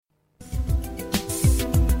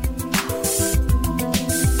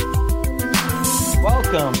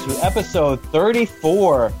welcome to episode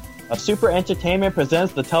 34 of Super Entertainment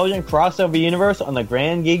Presents the Television Crossover Universe on the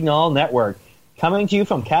Grand Guignol Network. Coming to you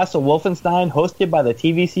from Castle Wolfenstein, hosted by the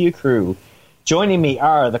TVCU crew. Joining me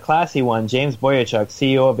are the classy one, James Boyachuk,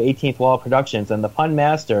 CEO of 18th Wall Productions, and the pun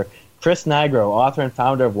master, Chris Nigro, author and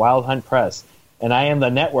founder of Wild Hunt Press. And I am the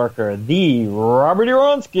networker, the Robert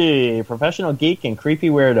Uronsky, professional geek and creepy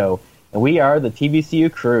weirdo. And we are the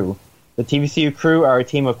TVCU crew. The TVCU crew are a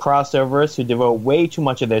team of crossovers who devote way too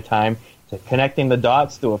much of their time to connecting the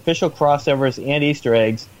dots through official crossovers and Easter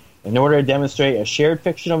eggs in order to demonstrate a shared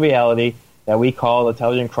fictional reality that we call the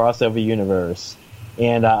Television Crossover Universe.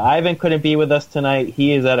 And Ivan couldn't be with us tonight.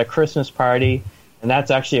 He is at a Christmas party, and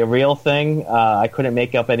that's actually a real thing. I couldn't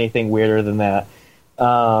make up anything weirder than that.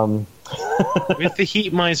 With the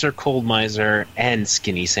Heat Miser, Cold Miser, and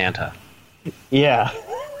Skinny Santa. Yeah.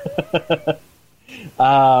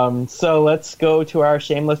 So let's go to our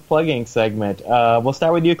shameless plugging segment. We'll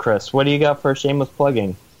start with you, Chris. What do you got for shameless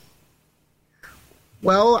plugging?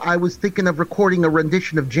 Well, I was thinking of recording a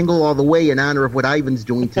rendition of Jingle All the Way in honor of what Ivan's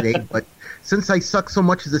doing today, but since I suck so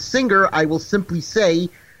much as a singer, I will simply say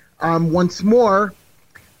once more,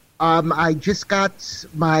 I just got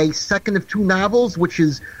my second of two novels, which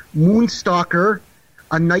is Moonstalker,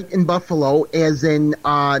 A Night in Buffalo, as in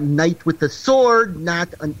night with a sword, not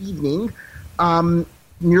an evening,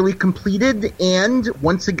 nearly completed, and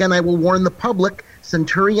once again I will warn the public,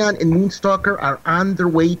 Centurion and Moonstalker are on their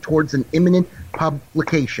way towards an imminent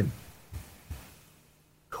publication.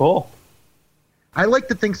 Cool. I like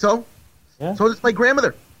to think so. Yeah. So does my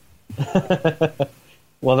grandmother.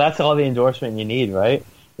 Well, that's all the endorsement you need, right?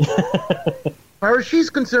 As far as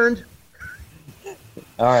she's concerned.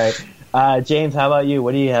 All right. James, how about you?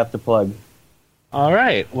 What do you have to plug? All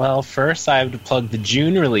right. Well, first I have to plug the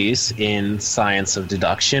June release in Science of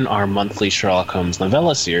Deduction, our monthly Sherlock Holmes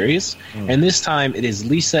novella series. And this time it is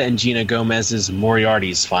Lisa and Gina Gomez's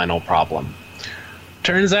Moriarty's Final Problem.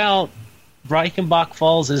 Turns out Reichenbach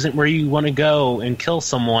Falls isn't where you want to go and kill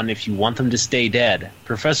someone if you want them to stay dead.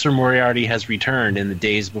 Professor Moriarty has returned in the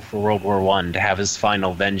days before World War I to have his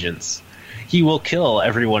final vengeance. He will kill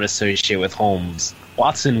everyone associated with Holmes.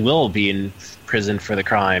 Watson will be in prison for the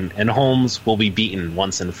crime, and Holmes will be beaten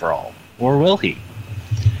once and for all. Or will he?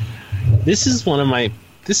 This is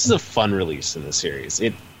a fun release in the series.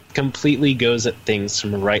 It completely goes at things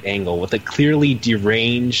from a right angle with a clearly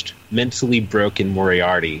deranged, mentally broken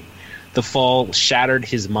Moriarty. The fall shattered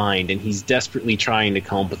his mind, and he's desperately trying to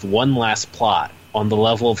come up with one last plot on the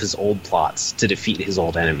level of his old plots to defeat his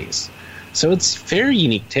old enemies. So it's a very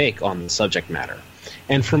unique take on the subject matter.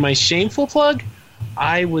 And for my shameful plug,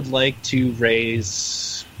 I would like to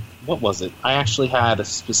raise... What was it? I actually had a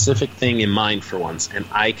specific thing in mind for once, and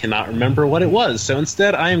I cannot remember what it was. So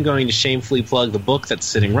instead, I am going to shamefully plug the book that's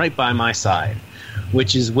sitting right by my side,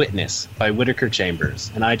 which is Witness by Whittaker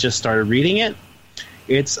Chambers. And I just started reading it.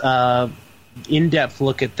 It's an in-depth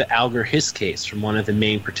look at the Alger Hiss case from one of the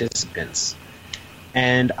main participants.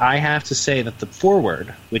 And I have to say that the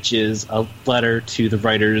foreword, which is a letter to the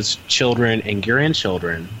writer's children and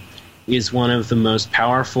grandchildren, is one of the most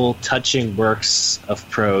powerful, touching works of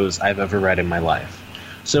prose I've ever read in my life.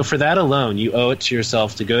 So for that alone, you owe it to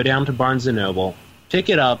yourself to go down to Barnes & Noble, pick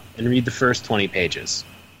it up, and read the first 20 pages.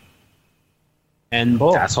 And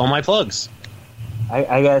cool. That's all my plugs.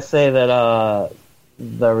 I gotta say that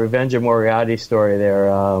the Revenge of Moriarty story there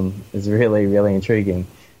is really, really intriguing.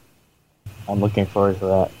 I'm looking forward to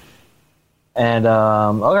that. And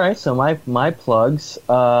all right, so my plugs.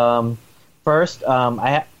 First,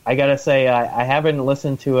 I gotta say I haven't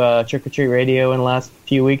listened to Trick or Treat Radio in the last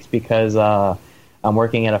few weeks because I'm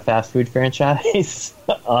working at a fast food franchise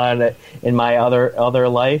in my other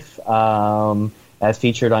life, as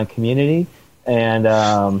featured on Community, and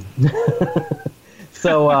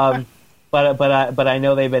so. But I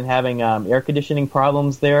know they've been having air conditioning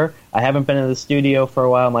problems there. I haven't been in the studio for a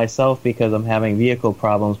while myself because I'm having vehicle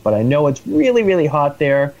problems. But I know it's really, really hot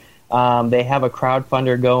there. They have a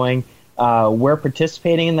crowdfunder going. We're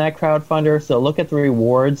participating in that crowdfunder, so look at the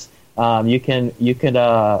rewards. You could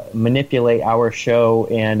manipulate our show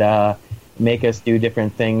and make us do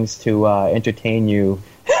different things to entertain you.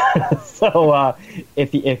 So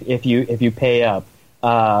if you pay up,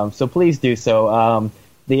 so please do so.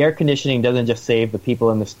 The air conditioning doesn't just save the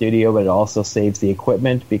people in the studio, but it also saves the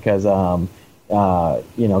equipment because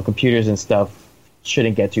computers and stuff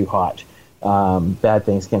shouldn't get too hot. Bad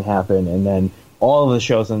things can happen, and then all of the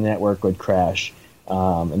shows on the network would crash,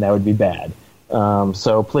 and that would be bad.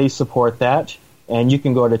 So please support that, and you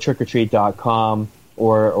can go to trickortreat.com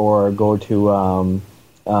or go to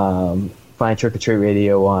find Trick or Treat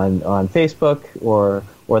Radio on Facebook or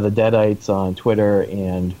or the Deadites on Twitter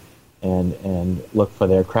and look for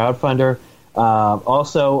their crowdfunder.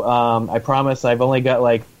 Also, I promise I've only got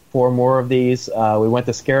like 4 more of these. We went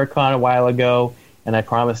to ScareCon a while ago, and I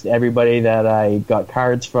promised everybody that I got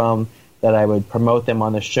cards from that I would promote them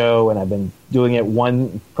on the show, and I've been doing it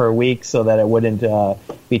 1 per week so that it wouldn't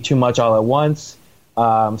be too much all at once.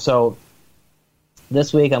 So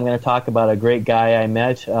this week I'm going to talk about a great guy I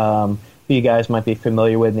met, who you guys might be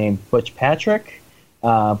familiar with, named Butch Patrick.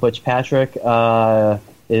 Butch Patrick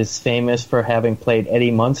is famous for having played Eddie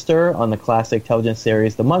Munster on the classic television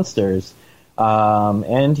series The Munsters.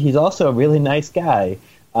 And he's also a really nice guy.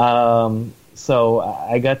 So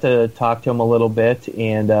I got to talk to him a little bit,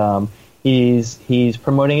 and he's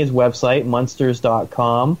promoting his website,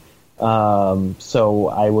 munsters.com. So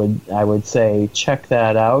I would say check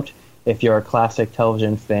that out. If you're a classic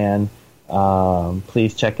television fan,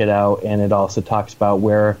 please check it out. And it also talks about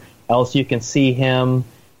where else you can see him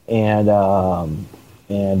and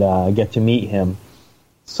get to meet him.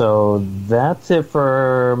 So that's it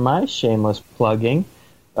for my shameless plugging.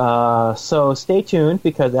 So stay tuned,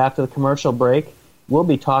 because after the commercial break, we'll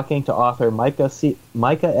be talking to author Micah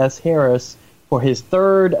S. Harris for his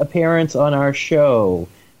 3rd appearance on our show.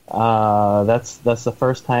 That's the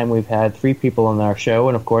first time we've had 3 people on our show,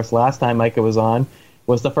 and of course, last time Micah was on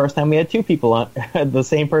was the first time we had 2 people on, the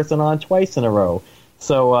same person on twice in a row.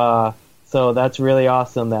 So that's really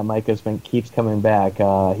awesome that Micah keeps coming back.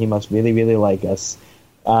 He must really, really like us.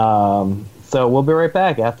 So we'll be right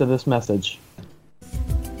back after this message.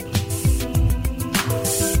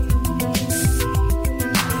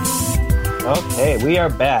 Okay, we are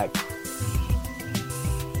back.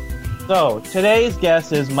 So, today's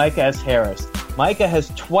guest is Micah S. Harris. Micah has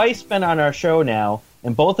twice been on our show now,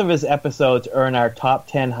 and both of his episodes are in our top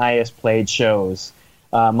 10 highest played shows.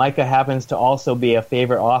 Micah happens to also be a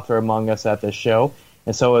favorite author among us at this show,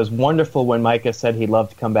 and so it was wonderful when Micah said he'd love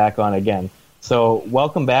to come back on again. So,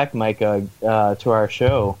 welcome back, Micah, to our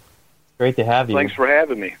show. It's great to have you. Thanks for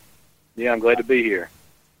having me. Yeah, I'm glad to be here.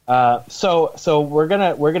 So we're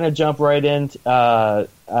gonna jump right in. First,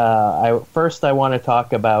 I want to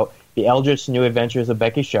talk about the Eldritch New Adventures of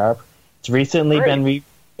Becky Sharp. It's recently been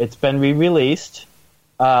re-released.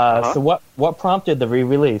 So what prompted the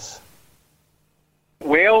re-release?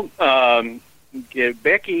 Well,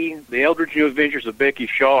 Becky, the Eldritch New Adventures of Becky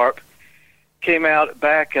Sharp, came out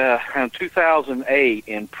back around 2008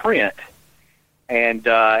 in print, and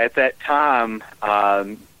at that time,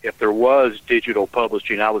 if there was digital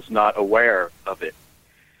publishing, I was not aware of it.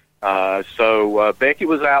 So Becky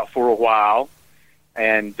was out for a while,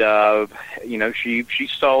 and she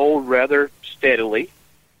sold rather steadily,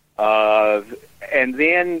 and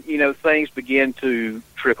then things began to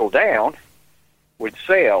trickle down with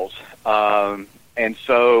sales, and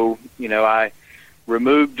so I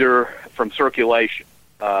removed her from circulation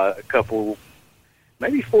a couple,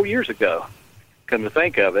 maybe 4 years ago. Come to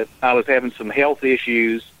think of it, I was having some health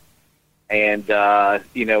issues, and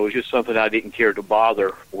it was just something I didn't care to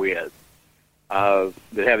bother with. But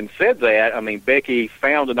having said that, I mean, Becky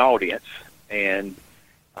found an audience, and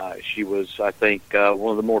she was, I think,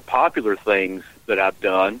 one of the more popular things that I've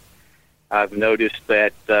done. I've noticed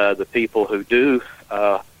that the people who do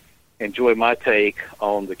enjoy my take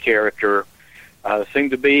on the character seem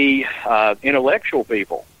to be intellectual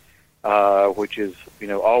people, which is,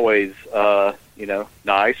 always,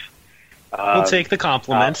 nice. We'll take the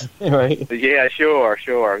compliment. Right. Yeah, sure.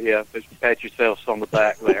 Yeah, just pat yourselves on the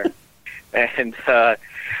back there. And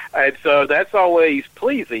so that's always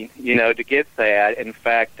pleasing, to get that. In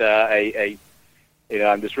fact, I'm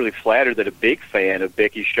just really flattered that a big fan of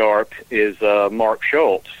Becky Sharp is Mark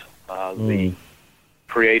Schultz, the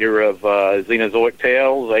creator of Xenozoic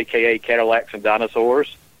Tales, a.k.a. Cadillacs and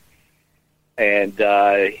Dinosaurs. And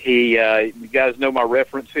you guys know my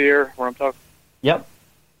reference here, where I'm talking? Yep.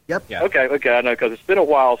 Yeah. Okay, I know, because it's been a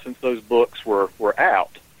while since those books were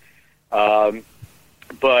out.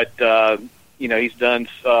 But he's done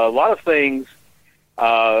a lot of things.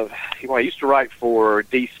 I used to write for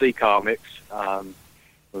DC Comics.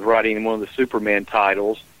 Was writing one of the Superman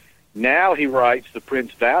titles. Now he writes the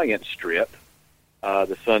Prince Valiant strip,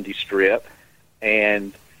 the Sunday strip,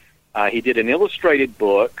 and he did an illustrated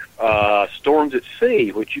book, Storms at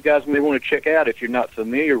Sea, which you guys may want to check out if you're not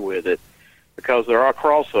familiar with it, because there are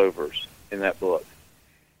crossovers in that book.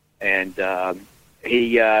 And but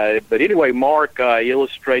anyway, Mark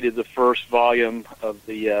illustrated the first volume of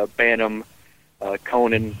the Bantam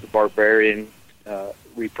Conan the Barbarian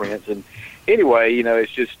reprints. And anyway,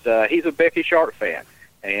 it's just he's a Becky Sharp fan,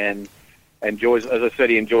 and enjoys, as I said,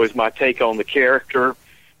 he enjoys my take on the character.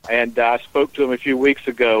 And I spoke to him a few weeks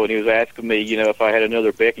ago, and he was asking me, if I had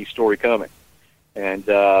another Becky story coming. And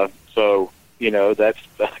so, that's,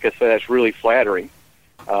 like I said, that's really flattering,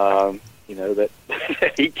 that,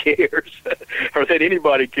 that he cares, or that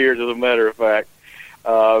anybody cares, as a matter of fact.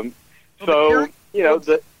 That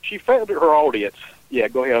she found her audience. Yeah,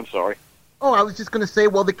 go ahead, I'm sorry. Oh, I was just going to say,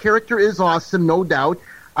 well, the character is awesome, no doubt.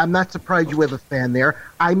 I'm not surprised you have a fan there.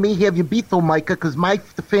 I may have you beat, though, Micah, because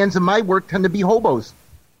the fans of my work tend to be hobos.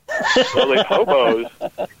 Well, they're hobos.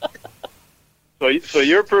 So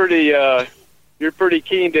you're pretty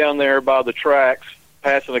keen down there by the tracks,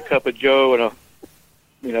 passing a cup of Joe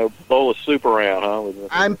and a bowl of soup around, huh?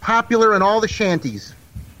 I'm popular in all the shanties.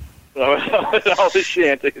 All the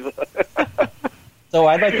shanties. So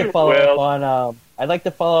I'd like to follow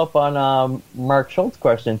up on Mark Schultz's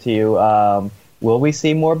question to you. Will we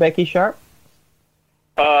see more Becky Sharp?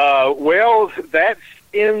 Well, that's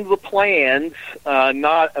in the plans,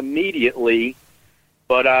 not immediately,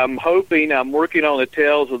 but I'm working on the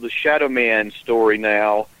Tales of the Shadow Man story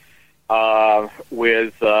now, not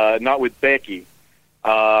with Becky,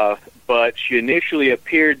 but she initially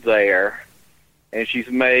appeared there, and she's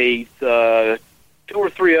made 2 or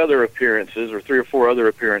 3 other appearances, or 3 or 4 other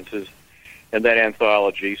appearances in that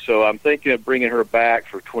anthology. So I'm thinking of bringing her back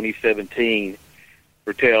for 2017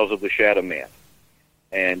 for Tales of the Shadow Man.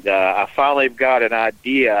 And I finally got an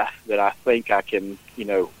idea that I think I can,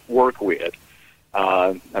 work with.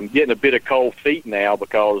 I'm getting a bit of cold feet now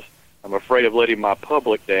because I'm afraid of letting my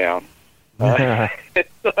public down and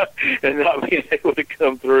not being able to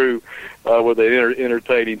come through with an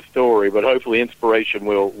entertaining story. But hopefully inspiration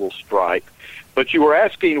will strike. But you were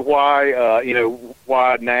asking why,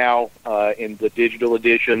 why now in the digital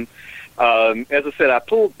edition. As I said, I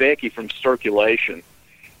pulled Becky from circulation.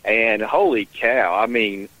 And holy cow, I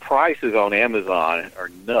mean, prices on Amazon are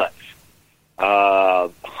nuts.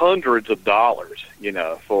 Hundreds of dollars,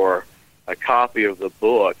 for a copy of the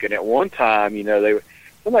book. And at one time,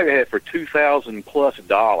 somebody had it for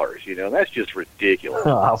 $2,000+ and that's just ridiculous.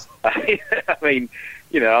 Wow. I mean,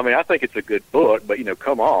 I think it's a good book, but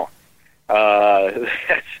come on.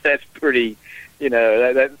 That's pretty,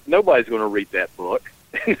 that nobody's going to read that book.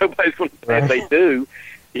 Nobody's going to, if they do,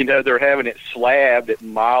 they're having it slabbed at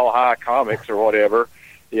Mile High Comics or whatever,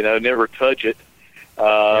 never touch it,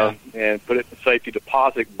 and put it in the safety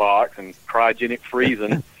deposit box and cryogenic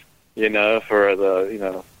freezing, for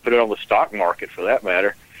the, put it on the stock market for that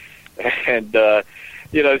matter. And,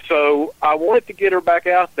 so I wanted to get her back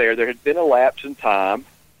out there. There had been a lapse in time.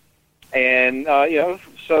 And,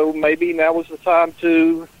 so maybe now was the time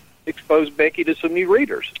to expose Becky to some new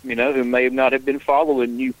readers, who may not have been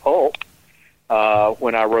following New Pulp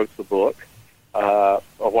when I wrote the book a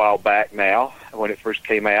while back now, when it first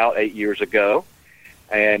came out 8 years ago.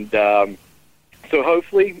 And so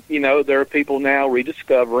hopefully, there are people now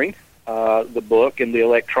rediscovering the book in the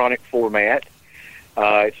electronic format.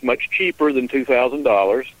 It's much cheaper than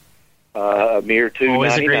 $2,000, a mere $2.99.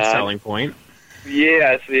 Always a great selling point.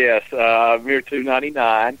 Yes, mere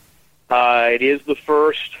 $2.99. It is the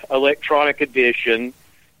first electronic edition.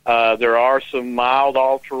 There are some mild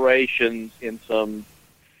alterations in some,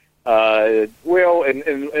 in a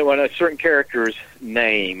certain character's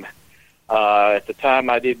name. At the time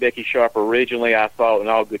I did Becky Sharp originally, I thought in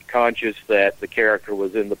all good conscience that the character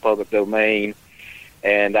was in the public domain,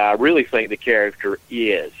 and I really think the character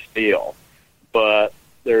is still. But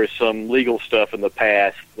there's some legal stuff in the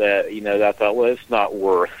past that, that I thought, well, it's not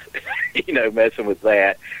worth, messing with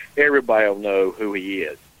that. Everybody will know who he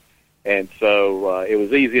is. And so it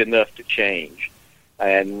was easy enough to change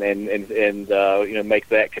and make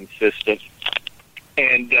that consistent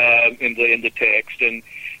and in the text.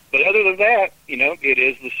 But other than that, it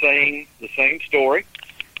is the same story.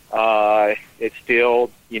 It's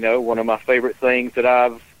still, one of my favorite things that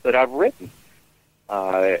I've written.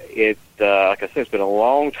 Like I said, it's been a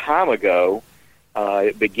long time ago.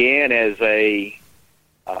 It began as a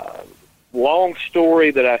long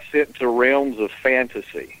story that I sent to Realms of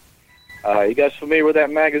Fantasy. You guys familiar with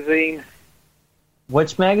that magazine?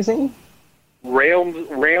 Which magazine?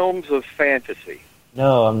 Realms of Fantasy.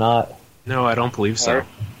 No, I'm not. No, I don't believe so.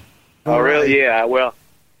 Oh, really? Yeah. Well,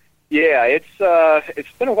 yeah. It's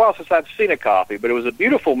been a while since I've seen a copy, but it was a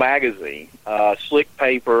beautiful magazine, slick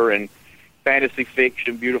paper and fantasy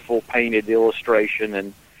fiction, beautiful painted illustration,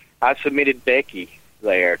 and I submitted Becky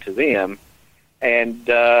there to them, and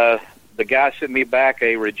the guy sent me back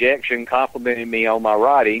a rejection complimenting me on my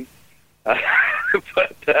writing,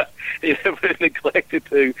 but neglected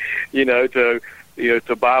to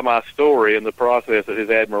buy my story in the process of his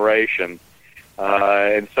admiration.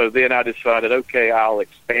 And so then I decided, okay, I'll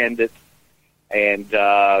expand it And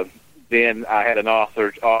then I had an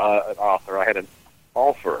offer to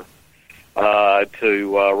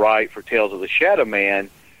write for Tales of the Shadow Man,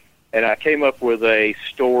 and I came up with a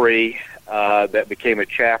story that became a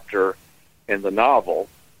chapter in the novel,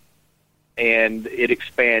 and it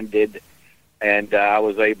expanded, and I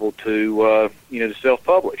was able to to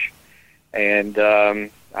self-publish. And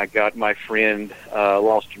I got my friend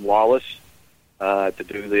Lawston Wallace to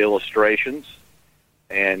do the illustrations,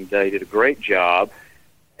 and he did a great job.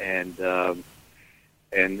 And there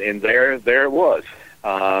it was.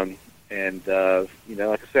 Like I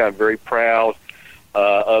said, I'm very proud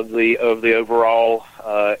of the overall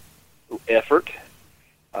effort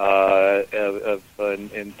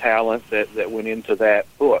and talent that went into that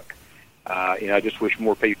book. I just wish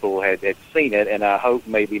more people had seen it, and I hope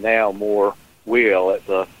maybe now more will at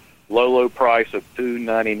the low price of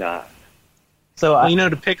 $2.99. So,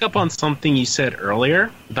 to pick up on something you said earlier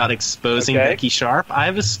about exposing Becky Sharp, I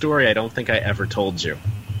have a story I don't think I ever told you.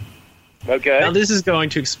 Okay. Now, this is going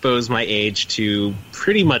to expose my age to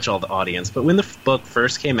pretty much all the audience, but when the book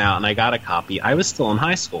first came out and I got a copy, I was still in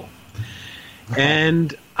high school.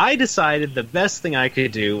 And I decided the best thing I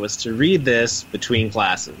could do was to read this between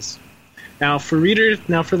classes. Now, for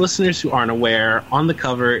listeners who aren't aware, on the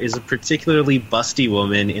cover is a particularly busty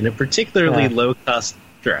woman in a particularly low-cut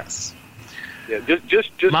dress. Yeah,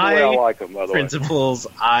 just the way I like them, by the way. Principal's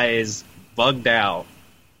eyes bugged out.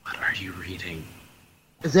 What are you reading?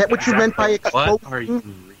 Is that what you meant by exposing? What are you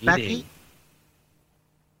reading? Becky?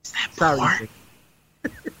 Is that Sorry.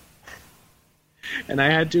 porn? And I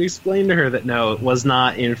had to explain to her that no, it was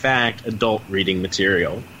not, in fact, adult reading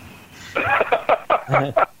material.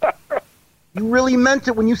 You really meant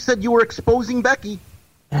it when you said you were exposing Becky.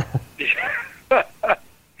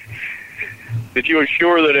 Did you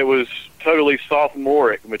assure that it was totally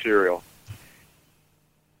sophomoric material?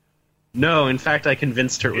 No, in fact, I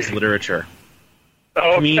convinced her it was literature.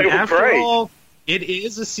 Oh, I mean, after great. all, it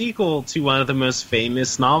is a sequel to one of the most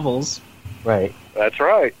famous novels. right. That's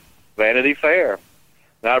right. Vanity Fair.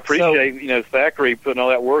 And I appreciate, Thackeray putting all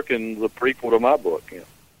that work in the prequel to my book.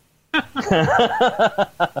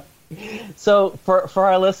 So for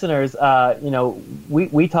our listeners,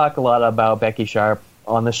 we talk a lot about Becky Sharp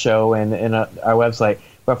on the show and our website.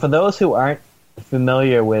 But for those who aren't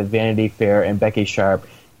familiar with Vanity Fair and Becky Sharp,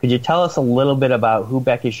 could you tell us a little bit about who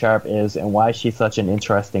Becky Sharp is and why she's such an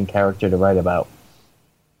interesting character to write about?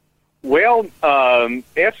 Well,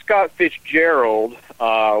 F. Scott Fitzgerald,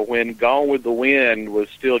 when Gone with the Wind was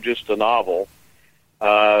still just a novel,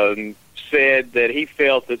 said that he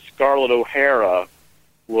felt that Scarlett O'Hara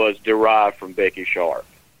was derived from Becky Sharp.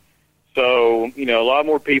 So, a lot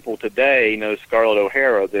more people today know Scarlett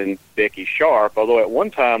O'Hara than Becky Sharp, although at one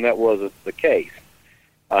time that wasn't the case.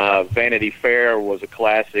 Vanity Fair was a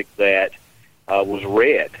classic that was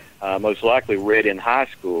read, most likely read in high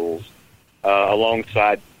schools,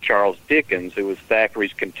 alongside Charles Dickens, who was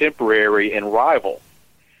Thackeray's contemporary and rival.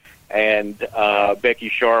 And Becky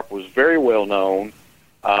Sharp was very well known,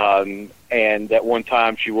 and at one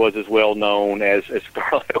time she was as well known as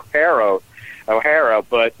Scarlett O'Hara,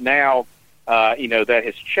 but now, that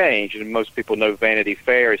has changed, and most people know Vanity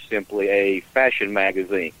Fair is simply a fashion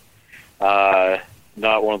magazine,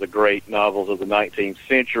 not one of the great novels of the 19th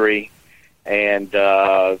century, and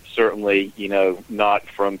certainly, not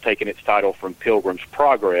from taking its title from Pilgrim's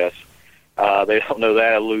Progress. They don't know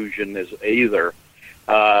that illusion as either.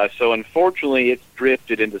 So unfortunately, it's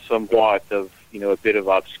drifted into somewhat of, a bit of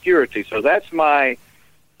obscurity. So that's my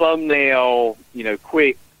thumbnail,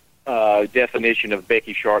 quick definition of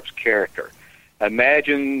Becky Sharp's character.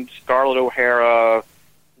 Imagine Scarlett O'Hara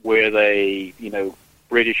with a,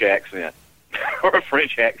 British accent or a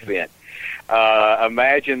French accent.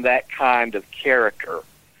 Imagine that kind of character,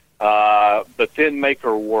 but then make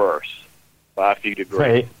her worse by a few degrees.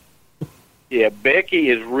 Right. Yeah, Becky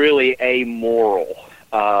is really amoral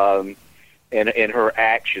in her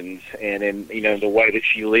actions and in the way that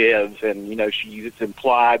she lives, and it's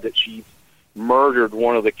implied that she's murdered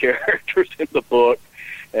one of the characters in the book,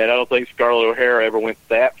 and I don't think Scarlett O'Hara ever went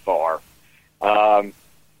that far.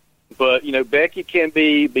 But Becky can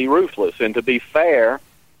be ruthless, and to be fair,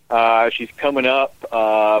 she's coming up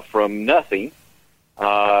from nothing.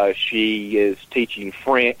 She is teaching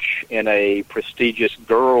French in a prestigious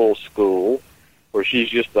girls' school where she's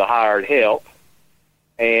just the hired help,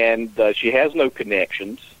 and she has no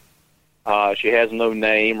connections. She has no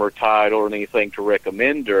name or title or anything to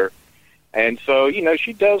recommend her, and so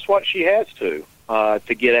she does what she has to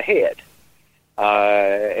get ahead.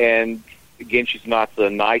 And again, she's not the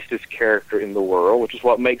nicest character in the world, which is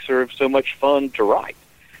what makes her so much fun to write.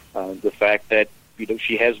 The fact that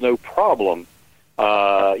she has no problem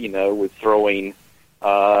with throwing,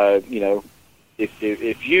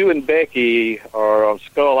 if you and Becky are on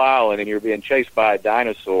Skull Island and you're being chased by a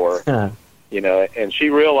dinosaur, and she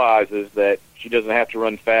realizes that she doesn't have to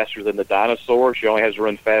run faster than the dinosaur, she only has to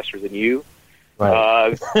run faster than you.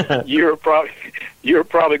 Right. You're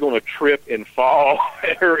probably going to trip and fall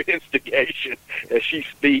at her instigation as she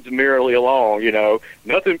speeds merrily along.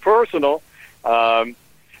 Nothing personal.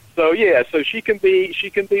 So she can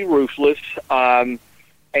be ruthless. But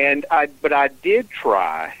I did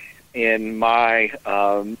try in my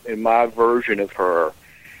version of her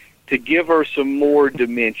to give her some more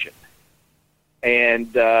dimension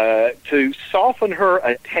and to soften her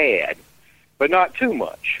a tad, but not too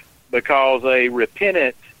much, because a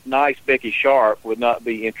repentant, nice Becky Sharp would not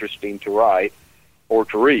be interesting to write or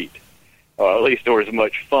to read, at least or as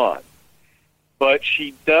much fun. But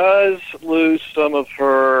she does lose some of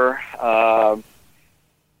her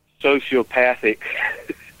sociopathic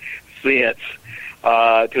sense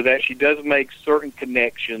to that. She does make certain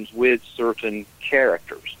connections with certain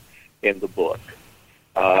characters in the book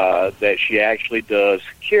that she actually does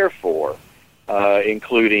care for,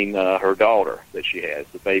 including her daughter that she has,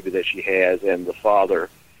 the baby that she has, and the father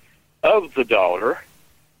of the daughter,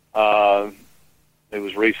 who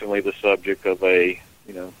was recently the subject of a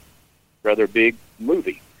rather big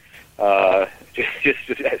movie. Just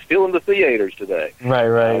still in the theaters today. Right.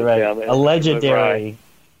 A legendary.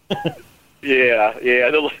 Right. Yeah.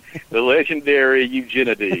 The legendary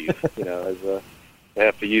Eugenides. They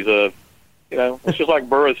have to use it's just like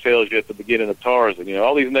Burroughs tells you at the beginning of Tarzan.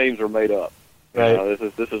 All these names are made up. Right.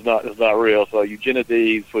 This is not real. So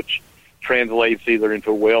Eugenides, which translates either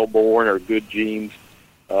into well-born or good genes,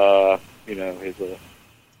 is a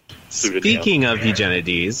pseudonym. Speaking of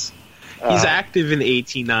Eugenides, he's active in the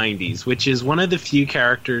 1890s, which is one of the few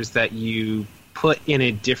characters that you put in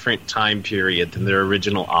a different time period than their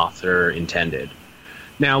original author intended.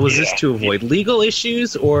 Now, was this to avoid legal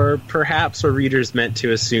issues, or perhaps are readers meant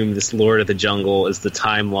to assume this Lord of the Jungle is the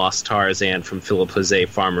time-lost Tarzan from Philip Jose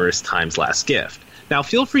Farmer's Time's Last Gift? Now,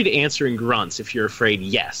 feel free to answer in grunts if you're afraid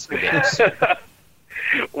yes.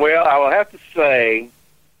 Well, I will have to say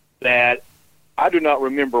that I do not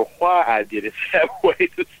remember why I did it that way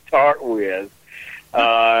to start with,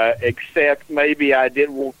 except maybe I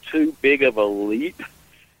didn't want too big of a leap.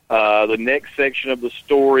 The next section of the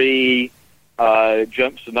story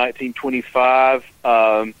jumps to 1925,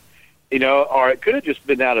 or it could have just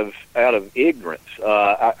been out of ignorance.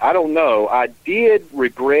 I don't know. I did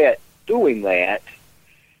regret doing that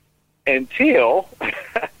until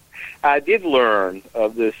I did learn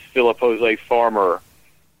of this Philip Jose Farmer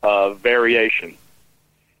variation.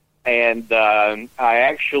 And I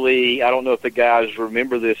don't know if the guys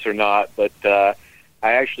remember this or not, but I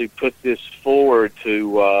actually put this forward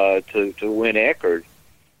to Win Eckerd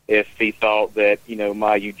if he thought that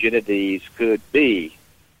my Eugenides could be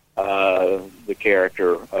the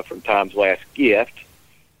character from Time's Last Gift,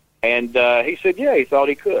 and he said he thought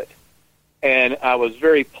he could, and I was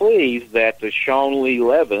very pleased that the Sean Lee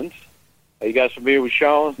Levins. Are you guys familiar with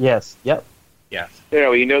Sean? Yes. Yep. Yes.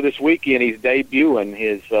 This weekend he's debuting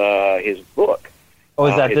his book. Oh,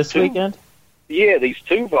 is that this weekend? Yeah, these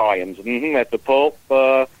 2 volumes at the Pulp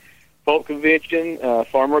Convention,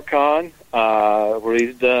 PharmaCon, where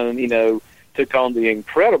he's done, took on the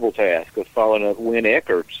incredible task of following up Win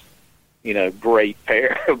Eckerd's, great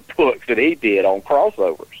pair of books that he did on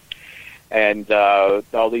crossovers. And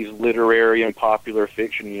all these literary and popular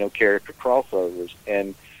fiction, character crossovers.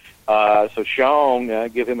 And so Sean,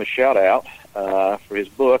 give him a shout-out for his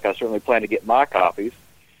book. I certainly plan to get my copies.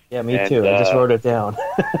 Yeah, me too. I just wrote it down.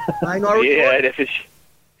 And if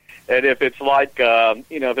it's like,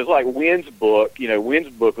 if it's like Wynn's book, Wynn's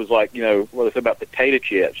book was like, what it's about potato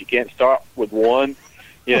chips. You can't start with one.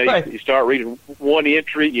 Right. You start reading one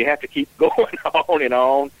entry, you have to keep going on and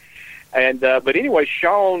on. And but anyway,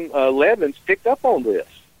 Sean Levins picked up on this.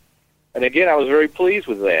 And again, I was very pleased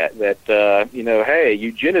with that. That hey,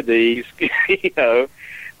 Eugenides,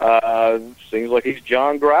 seems like he's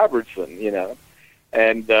John Grybertson,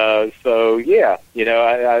 And so,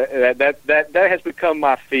 that has become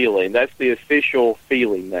my feeling. That's the official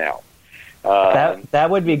feeling now. That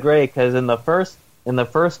would be great, because in the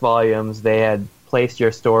first volumes they had placed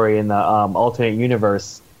your story in the alternate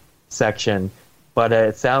universe section, but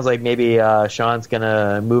it sounds like maybe Sean's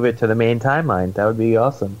gonna move it to the main timeline. That would be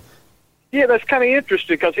awesome. Yeah, that's kind of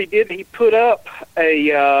interesting, because he put up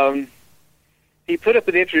an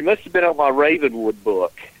entry. It must have been on my Ravenwood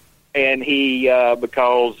book. And he,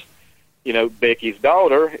 because, Becky's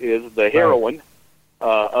daughter is the heroine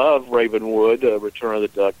of Ravenwood, Return of the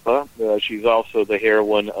Duckpa. She's also the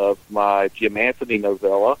heroine of my Jim Anthony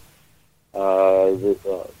novella,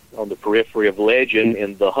 On the Periphery of Legend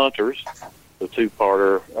in The Hunters, the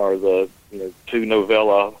two-parter, or the two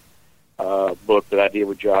novella book that I did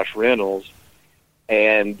with Josh Reynolds.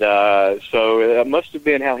 And so it must have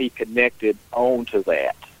been how he connected on to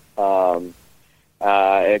that. And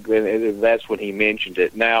that's when he mentioned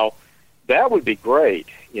it. Now, that would be great.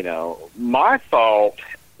 My thought,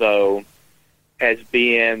 though, has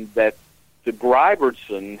been that the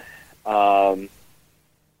Greibertson,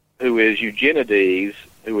 who is Eugenides,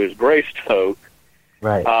 who is Greystoke,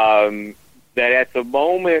 right? That at the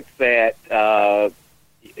moment that, well,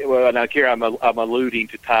 now here I'm alluding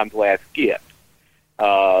to Time's Last Gift.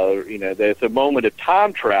 That at the moment of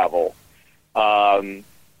time travel, there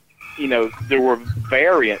were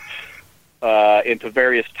variants into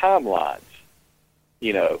various timelines,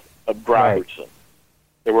 of Greibertson. Right.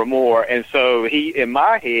 There were more, and so in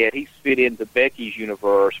my head, he fit into Becky's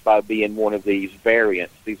universe by being one of these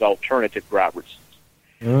variants, these alternative Greibertsons.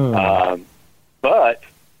 But,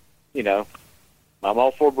 I'm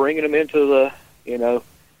all for bringing them into the,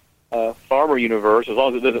 Farmer universe, as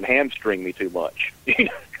long as it doesn't hamstring me too much,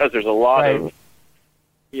 because there's a lot of,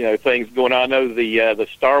 things going on. I know the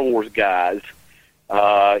Star Wars guys,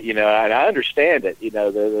 and I understand it,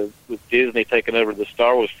 with Disney taking over the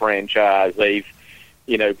Star Wars franchise, they've,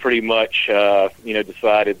 pretty much,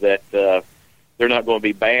 decided that they're not going to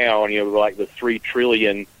be bound, like the 3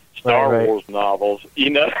 trillion Star Wars novels,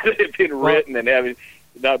 that have been written and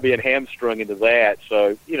not being hamstrung into that.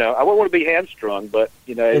 So, I wouldn't want to be hamstrung, but,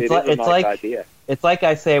 it is a nice idea. It's like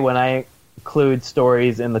I say when I include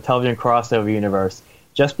stories in the television crossover universe.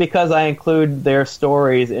 Just because I include their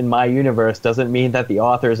stories in my universe doesn't mean that the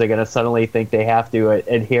authors are going to suddenly think they have to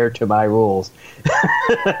adhere to my rules.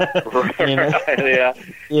 Yeah.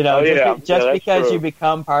 Just because true. you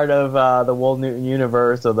become part of the Wold Newton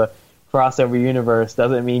Universe or the crossover universe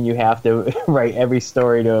doesn't mean you have to write every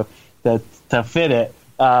story to fit it.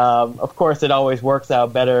 Of course, it always works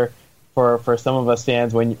out better for some of us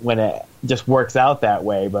fans when it just works out that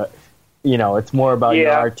way, but it's more about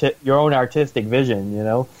your own artistic vision,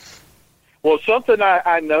 Well, something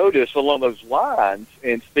I noticed along those lines,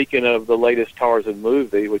 and speaking of the latest Tarzan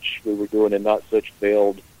movie, which we were doing in not such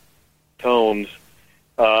veiled tones,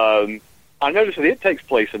 I noticed that it takes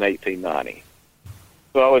place in 1890.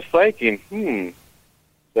 So I was thinking, is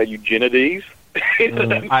that Eugenides?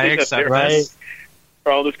 I accept this.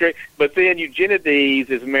 On the screen. But then Eugenides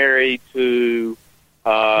is married to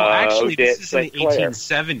actually, Odette this is in the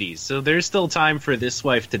 1870s, so there's still time for this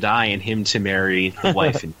wife to die and him to marry the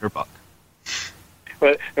wife in your book.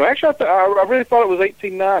 But no, actually, I really thought it was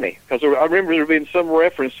 1890, because I remember there being some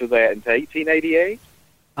reference to that into 1888.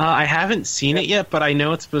 I haven't seen it yet, but I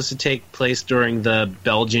know it's supposed to take place during the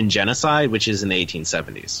Belgian genocide, which is in the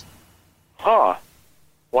 1870s. Huh.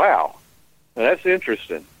 Wow. Now, that's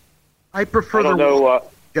interesting. I prefer the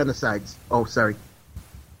genocides. Oh, sorry.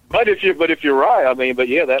 But if you're right,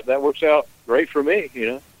 that works out great for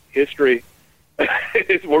me. History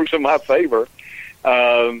it works in my favor.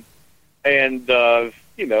 I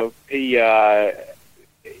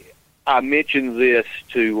mentioned this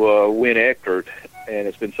to Win Eckert, and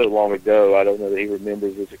it's been so long ago, I don't know that he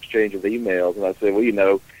remembers this exchange of emails. And I said,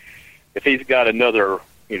 well, if he's got another,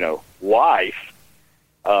 wife,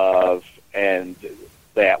 and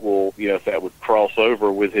that will, if that would cross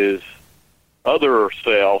over with his other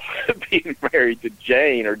self being married to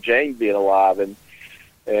Jane, or Jane being alive, and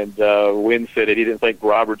Wynn said that he didn't think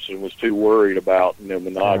Robertson was too worried about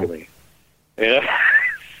monogamy. Yeah.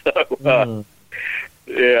 So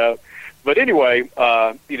yeah, but anyway,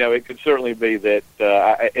 it could certainly be that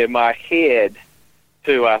in my head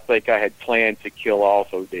too. I think I had planned to kill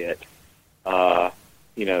off Odette.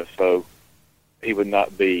 So he would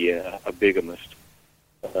not be a bigamist.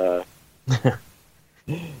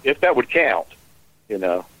 If that would count,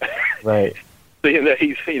 Right. Seeing that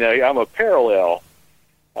he's, I'm a parallel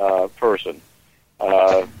person.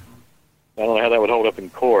 I don't know how that would hold up in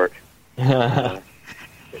court.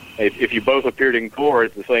 If you both appeared in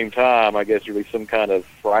court at the same time, I guess there'd be some kind of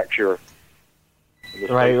fracture.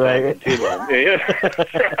 Right. Right.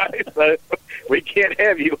 So we can't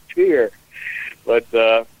have you appear. But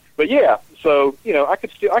yeah. So I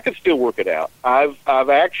could still work it out. I've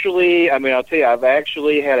actually had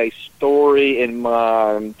a story in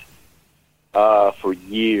mind for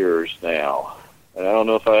years now, and I don't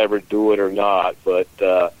know if I ever do it or not. But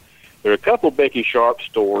there are a couple Becky Sharp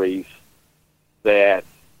stories that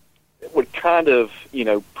would kind of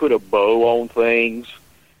put a bow on things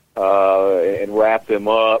and wrap them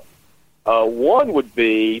up. One would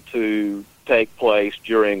be to take place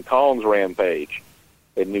during Kong's rampage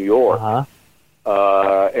in New York.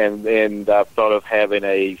 And I thought of having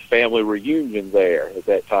a family reunion there at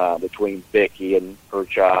that time between Becky and her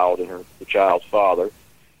child and the child's father.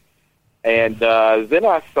 And then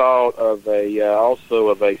I thought of also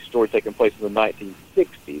of a story taking place in the 1960s,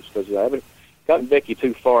 because I haven't gotten Becky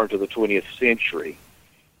too far into the 20th century.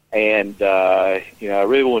 And, I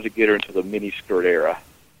really wanted to get her into the miniskirt era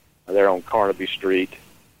there on Carnaby Street.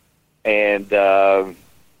 And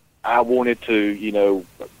I wanted to,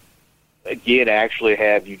 again, actually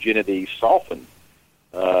have Eugenides soften,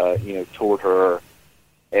 toward her.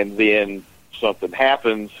 And then something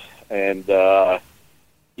happens, and,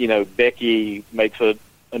 Becky makes a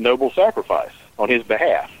noble sacrifice on his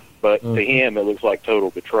behalf. But to him, it looks like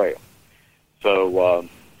total betrayal. So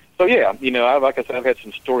yeah, like I said, I've had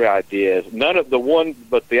some story ideas. None of the one,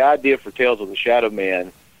 but the idea for Tales of the Shadow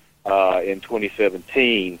Man in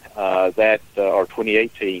 2017, or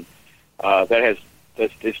 2018,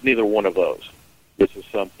 it's neither one of those. This is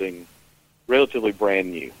something relatively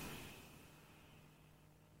brand new.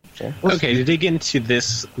 Okay, to dig into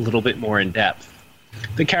this a little bit more in depth,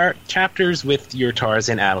 the chapters with your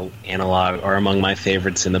Tarzan analog are among my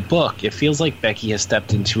favorites in the book. It feels like Becky has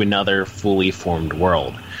stepped into another fully formed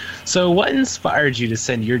world. So what inspired you to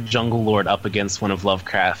send your Jungle Lord up against one of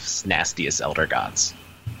Lovecraft's nastiest elder gods?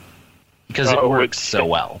 Because it works so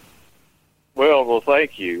well. Well,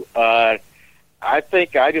 thank you. I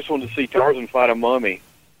think I just wanted to see Tarzan fight a mummy.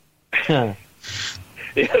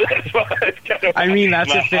 Yeah, I mean,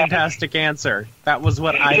 that's a fantastic answer. That was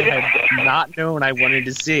what I had not known I wanted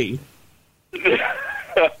to see.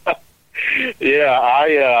 Yeah,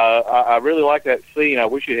 I really like that scene. I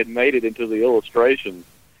wish it had made it into the illustration.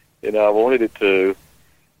 I wanted it to.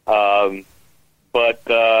 But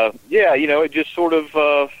yeah, it just sort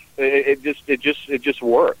of it just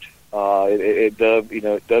worked. It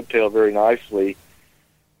dovetailed very nicely.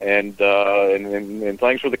 And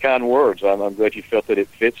thanks for the kind words. I'm glad you felt that it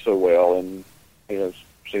fits so well, and it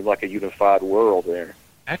seemed like a unified world there.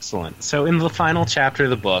 Excellent. So in the final chapter of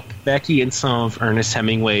the book, Becky and some of Ernest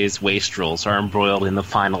Hemingway's wastrels are embroiled in the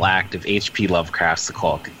final act of H.P. Lovecraft's The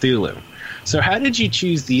Call of Cthulhu. So how did you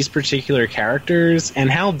choose these particular characters, and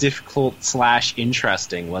how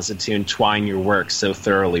difficult/interesting was it to entwine your work so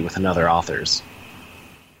thoroughly with another author's?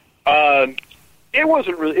 It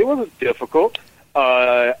wasn't difficult.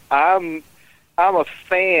 I'm a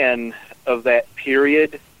fan of that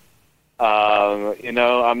period.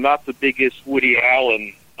 I'm not the biggest Woody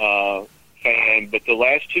Allen fan, but the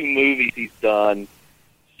last two movies he's done,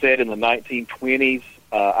 set in the 1920s,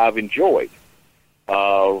 I've enjoyed.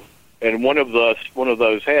 And one of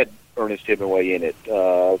those had Ernest Hemingway in it.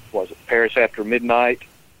 Was it Paris After Midnight?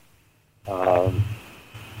 You know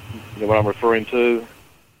what I'm referring to?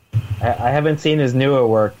 I haven't seen his newer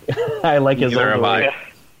work. I like his older work. Yeah.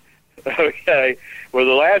 Okay. Well,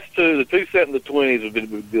 the two set in the 20s have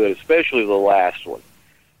been good, especially the last one,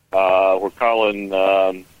 where Colin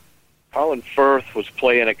Firth was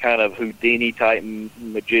playing a kind of Houdini-type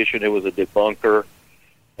magician who was a debunker,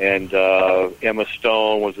 and Emma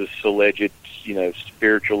Stone was this alleged,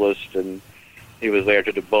 spiritualist, and he was there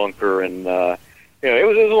to debunk her, and it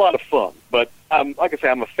was a lot of fun. But like I say,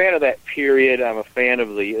 I'm a fan of that period. I'm a fan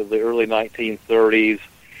of the early 1930s,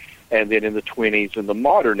 and then in the 20s, and the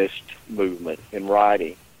modernist movement in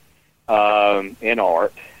writing and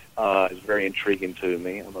art is very intriguing to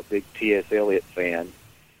me. I'm a big T.S. Eliot fan,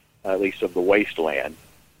 at least of The Wasteland.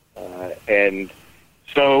 And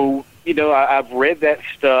so, I've read that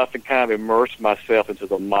stuff and kind of immersed myself into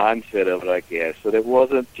the mindset of it, I guess. But it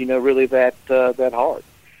wasn't, really that hard.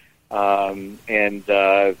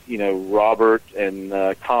 Robert and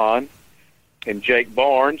Con and Jake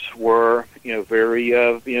Barnes were, very,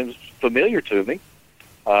 familiar to me.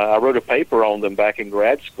 I wrote a paper on them back in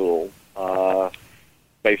grad school,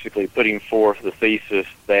 basically putting forth the thesis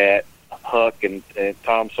that Huck and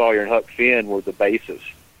Tom Sawyer and Huck Finn were the basis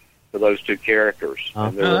for those two characters.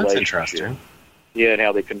 And their that's interesting. Yeah, and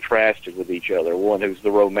how they contrasted with each other. One who's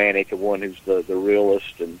the romantic and one who's the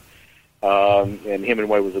realist, and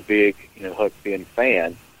Hemingway was a big, Huck Finn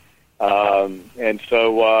fan. And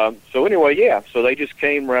so anyway, yeah, so they just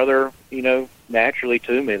came rather, naturally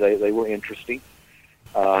to me. They were interesting,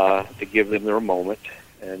 to give them their moment.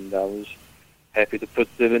 And I was happy to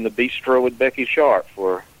put them in the bistro with Becky Sharp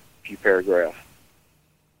for a few paragraphs.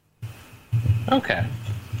 Okay.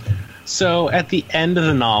 So at the end of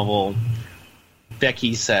the novel,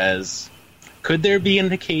 Becky says, "Could there be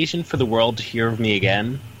an occasion for the world to hear of me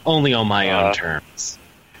again? Only on my own terms."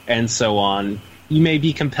 And so on. You may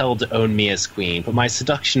be compelled to own me as queen, but my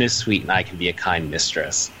seduction is sweet and I can be a kind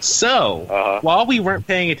mistress. So, while we weren't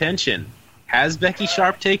paying attention, has Becky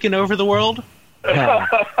Sharp taken over the world?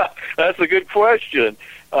 That's a good question.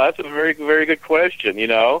 That's a very, very good question, She's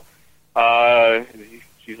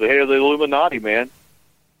the head of the Illuminati, man.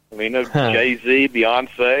 I mean, Jay-Z,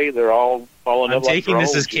 Beyonce, they're all falling up like I'm taking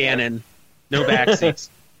this as canon. No backseats.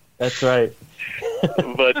 That's right.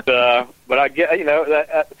 But I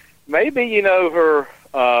get, maybe, her,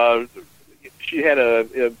 she had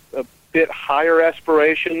a bit higher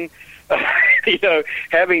aspiration,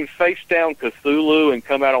 having faced down Cthulhu and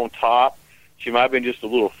come out on top. She might have been just a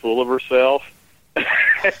little full of herself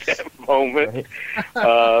at that moment.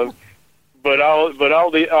 Right. But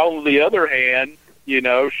on the other hand,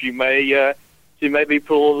 she may be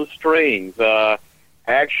pulling the strings.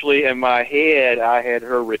 Actually, in my head, I had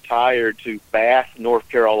her retired to Bath, North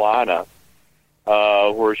Carolina,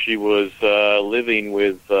 where she was living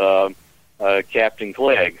with Captain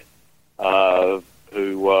Clegg, who,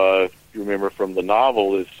 if you remember from the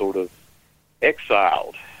novel, is sort of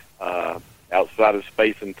exiled outside of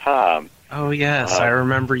space and time. Oh, yes. I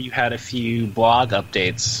remember you had a few blog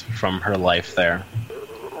updates from her life there.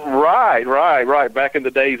 Right. Back in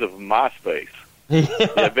the days of MySpace.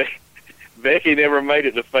 Yeah, Becky never made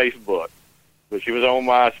it to Facebook, but she was on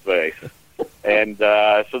MySpace. And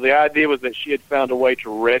so the idea was that she had found a way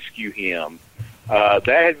to rescue him.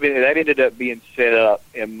 That ended up being set up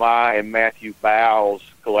in my and Matthew Bowles'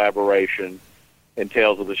 collaboration in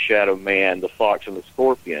Tales of the Shadow Man, The Fox and the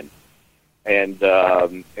Scorpion, and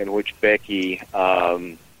in which Becky,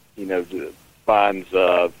 finds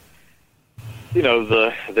the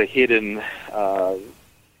hidden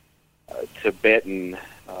Tibetan,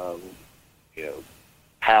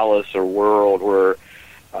 palace or world where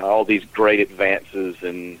all these great advances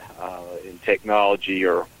in technology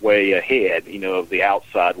are way ahead, of the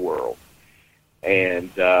outside world. And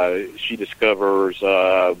she discovers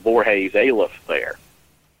Borges Aleph there.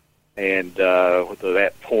 And to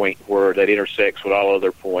that point where that intersects with all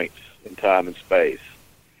other points in time and space.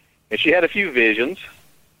 And she had a few visions.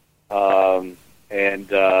 And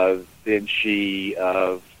then she,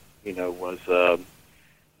 was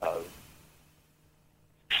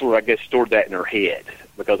stored that in her head,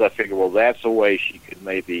 because I figured, well, that's a way she could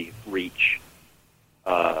maybe reach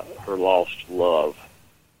her lost love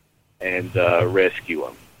and rescue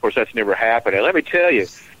him. Of course, that's never happened. And let me tell you,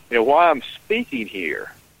 while I'm speaking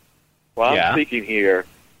here,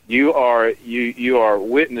 you are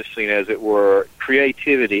witnessing, as it were,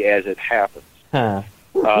 creativity as it happens. Huh.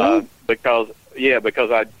 Because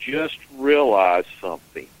I just realized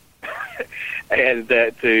something, and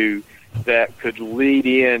that could lead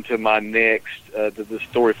into my next, to the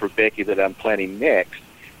story for Becky that I'm planning next,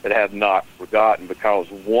 that I have not forgotten.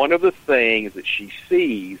 Because one of the things that she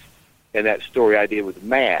sees in that story I did with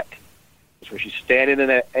Matt is when she's standing in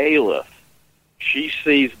that Aleph, she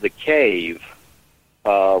sees the cave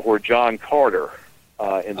where John Carter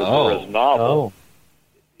in the Burroughs novel,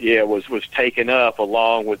 was taken up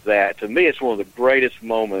along with that. To me, it's one of the greatest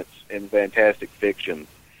moments in fantastic fiction,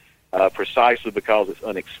 precisely because it's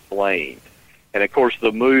unexplained. And of course,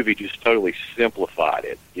 the movie just totally simplified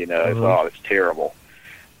it. It's terrible.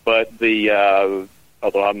 But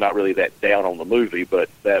although I'm not really that down on the movie, but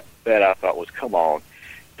that I thought was, come on.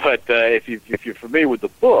 But if you're familiar with the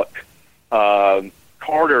book,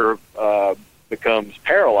 Carter becomes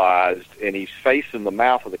paralyzed, and he's facing the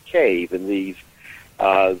mouth of the cave, and these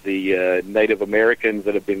the Native Americans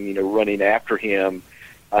that have been running after him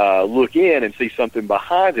look in and see something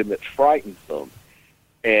behind him that frightens them.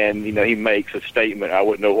 And he makes a statement, I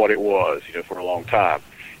wouldn't know what it was, for a long time.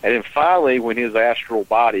 And then finally, when his astral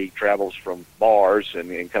body travels from Mars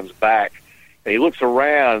and comes back, and he looks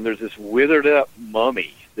around, and there's this withered up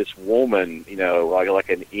mummy, this woman, like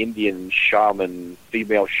an Indian shaman,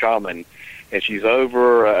 female shaman, and she's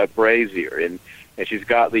over a brazier, and she's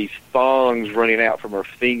got these thongs running out from her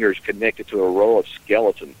fingers connected to a row of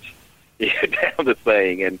skeletons down the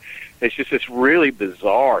thing. And it's just this really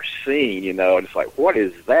bizarre scene, and it's like, what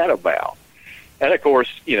is that about? And of course,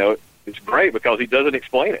 it's great because he doesn't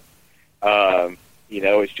explain it. That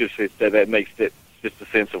makes it just a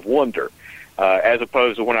sense of wonder, as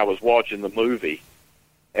opposed to when I was watching the movie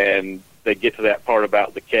and they get to that part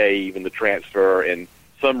about the cave and the transfer, and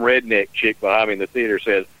some redneck chick behind me in the theater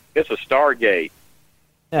says, it's a Stargate.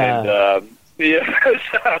 And I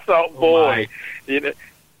thought, boy,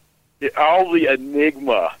 all the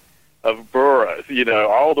enigma of Burroughs,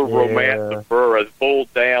 all the romance of Burroughs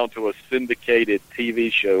boiled down to a syndicated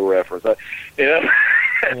TV show reference.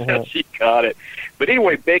 She got it. But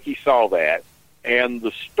anyway, Becky saw that, and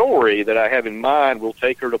the story that I have in mind will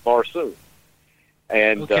take her to Barsoom.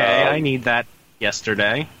 And okay, I need that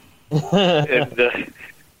yesterday. And,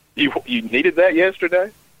 you needed that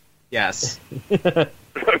yesterday? Yes. Okay.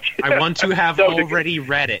 I want to have So, already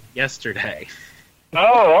read it yesterday.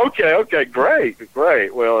 Oh, okay, great.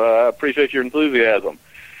 Well, I appreciate your enthusiasm.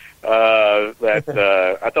 I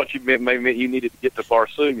thought you meant you needed to get to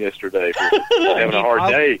Barsoom yesterday for having a hard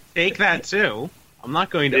day. Take that too. I'm not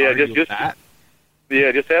going to argue with that.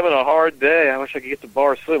 Yeah, just having a hard day. I wish I could get to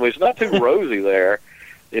Barsoom. It's not too rosy there,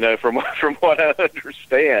 from what I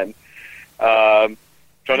understand.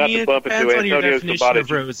 Try not to bump into Antonio Sabato.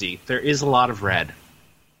 Of rosy. There is a lot of red.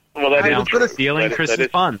 Well, that is true. Stealing Chris's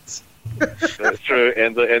buns. That's true,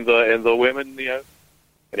 and the women, and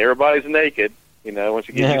everybody's naked, once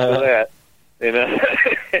you get used to that,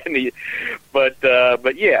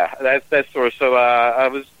 but yeah, that's sort of. So I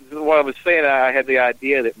was saying, I had the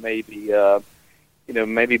idea that maybe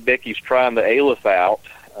maybe Becky's trying the Aleph out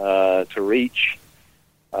to reach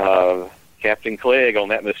Captain Clegg on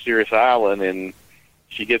that mysterious island, and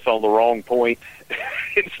she gets on the wrong point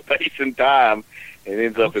in space and time and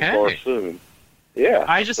ends up at Barsoom. Yeah.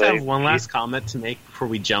 I just have one last comment to make before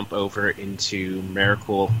we jump over into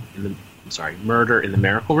Murder in the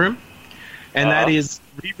Miracle Room. And that is,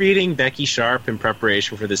 rereading Becky Sharp in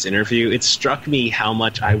preparation for this interview, it struck me how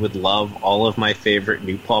much I would love all of my favorite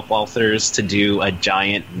new pulp authors to do a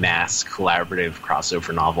giant mass collaborative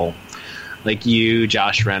crossover novel. Like you,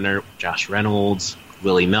 Josh Reynolds,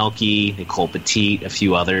 Willie Melky, Nicole Petit, a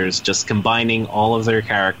few others, just combining all of their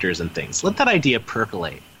characters and things. Let that idea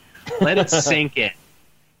percolate. Let it sink in.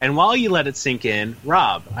 And while you let it sink in,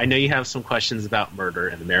 Rob, I know you have some questions about Murder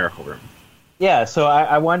in the Miracle Room. Yeah, so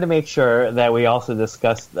I wanted to make sure that we also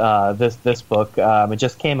discussed this book. It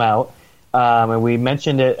just came out, and we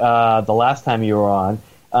mentioned it the last time you were on.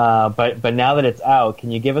 But now that it's out, can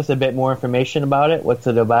you give us a bit more information about it? What's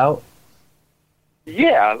it about?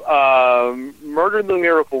 Yeah, Murder in the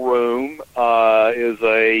Miracle Room is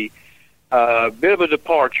a bit of a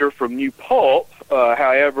departure from New Pulp.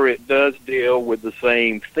 However, it does deal with the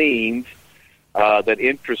same themes that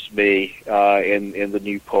interest me in the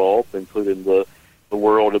New Pulp, including the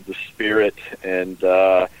world of the spirit, and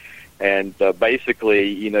basically,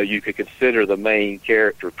 you could consider the main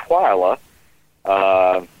character Twyla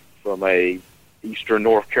from a eastern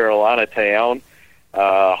North Carolina town.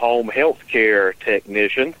 Home health care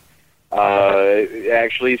technician.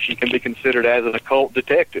 Actually, she can be considered as an occult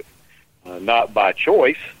detective, not by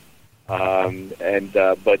choice.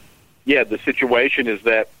 But yeah, the situation is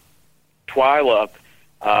that Twyla,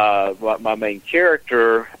 my main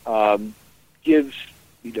character, gives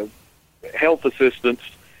health assistance,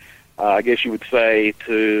 I guess you would say,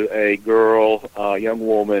 to a girl, a young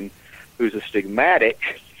woman who's a stigmatic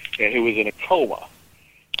and who is in a coma.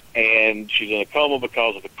 And she's in a coma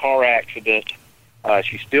because of a car accident.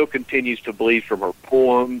 She still continues to bleed from her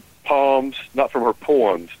palms, not from her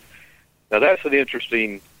poems. Now, that's an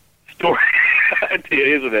interesting story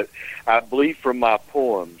idea, isn't it? I bleed from my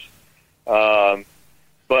poems. But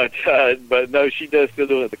no, she does still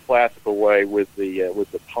do it the classical way with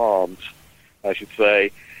the palms, I should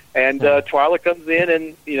say. And Twyla comes in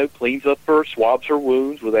and, cleans up swabs her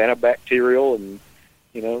wounds with antibacterial and,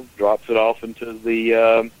 drops it off into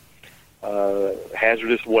the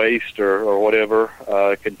hazardous waste or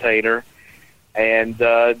whatever container, and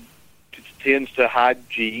tends to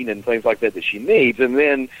hygiene and things like that she needs. And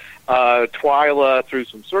then Twyla, through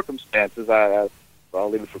some circumstances, I'll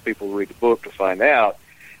leave it for people to read the book to find out,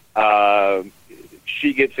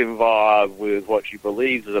 she gets involved with what she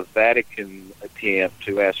believes is a Vatican attempt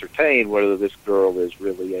to ascertain whether this girl is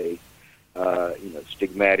really a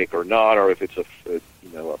stigmatic or not, or if it's a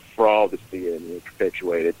fraud that's being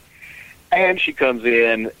perpetuated. And she comes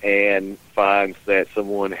in and finds that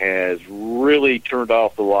someone has really turned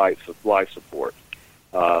off the life support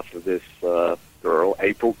for this girl,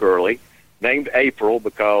 April Gurley, named April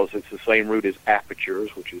because it's the same root as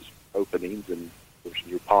apertures, which is openings, and in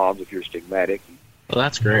your palms, if you're stigmatic. Well,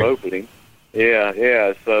 that's great. Opening.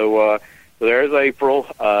 Yeah. So there's April,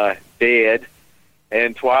 dead,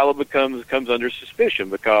 and Twyla comes under suspicion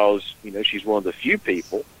because she's one of the few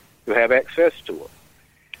people who have access to her.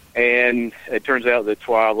 And it turns out that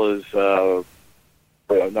Twyla's,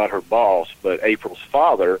 not her boss, but April's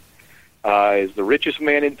father, is the richest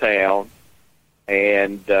man in town.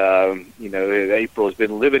 And, April has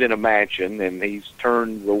been living in a mansion, and he's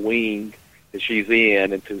turned the wing that she's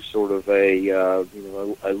in into sort of a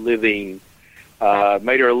living,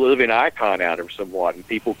 made her a living icon out of her somewhat. And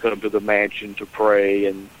people come to the mansion to pray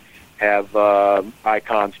and have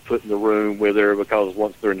icons put in the room with her, because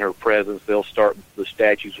once they're in her presence, the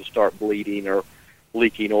statues will start bleeding or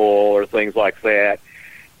leaking oil or things like that.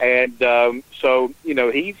 And so,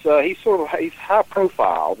 he's high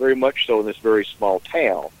profile, very much so, in this very small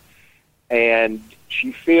town. And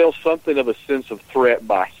she feels something of a sense of threat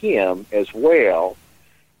by him as well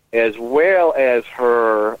as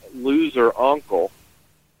her loser uncle,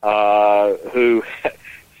 who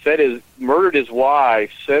murdered his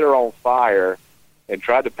wife, set her on fire, and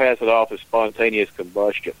tried to pass it off as spontaneous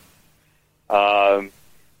combustion. And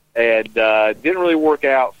didn't really work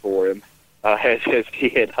out for him, as he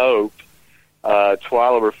had hoped.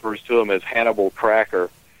 Twyla refers to him as Hannibal Cracker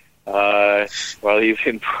while he's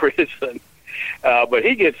in prison. But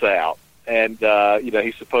he gets out, and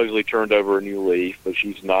he supposedly turned over a new leaf, but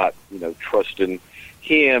she's not, trusting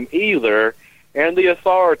him either. And the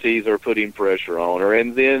authorities are putting pressure on her,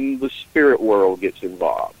 and then the spirit world gets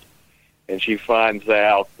involved. And she finds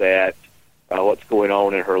out that what's going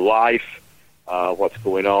on in her life, what's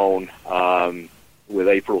going on with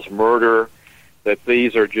April's murder, that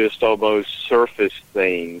these are just almost surface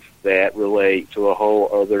things that relate to a whole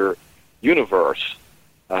other universe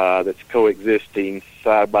that's coexisting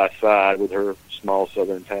side by side with her small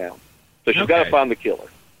southern town. So she's got to find the killer.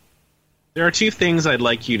 There are two things I'd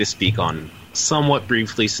like you to speak on somewhat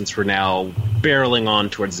briefly, since we're now barreling on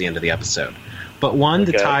towards the end of the episode. But one,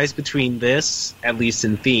 the ties between this, at least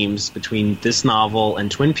in themes, between this novel and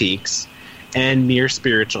Twin Peaks, and mere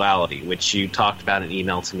spirituality, which you talked about in an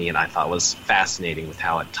email to me, and I thought was fascinating with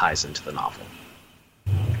how it ties into the novel.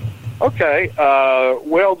 Okay.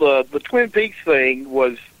 Well, the Twin Peaks thing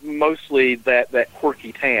was mostly that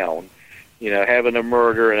quirky town, having a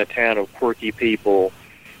murder in a town of quirky people.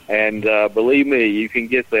 And believe me, you can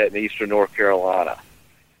get that in eastern North Carolina.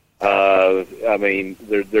 They're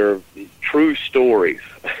true stories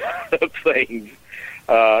of things.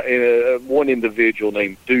 One individual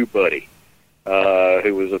named Do Buddy,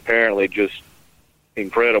 who was apparently just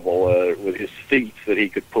incredible with his feats that he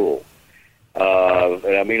could pull.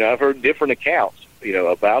 I've heard different accounts,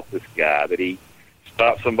 about this guy, that he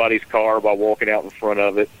stopped somebody's car by walking out in front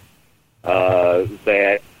of it.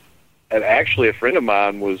 And actually, a friend of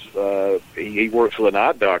mine was, he works with an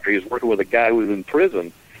eye doctor. He was working with a guy who was in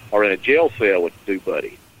prison or in a jail cell with Do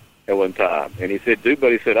Buddy at one time. And he said, Do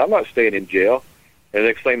Buddy said, I'm not staying in jail. And the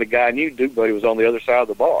next thing the guy knew, Do Buddy was on the other side of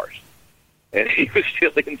the bars. And he was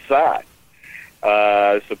still inside.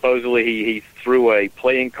 Supposedly, he threw a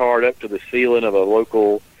playing card up to the ceiling of a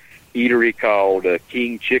local eatery called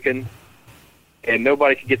King Chicken. And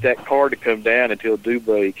nobody could get that card to come down until Do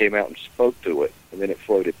Buddy came out and spoke to it. And then it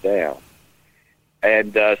floated down.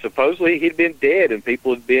 And supposedly he'd been dead, and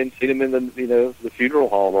people had seen him in the funeral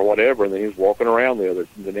home or whatever, and then he was walking around the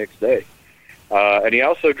next day. And he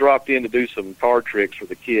also dropped in to do some card tricks for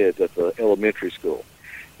the kids at the elementary school.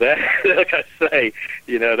 That, like I say,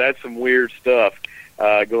 that's some weird stuff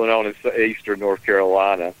going on in eastern North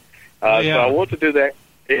Carolina. So I want to do that.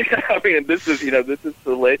 This is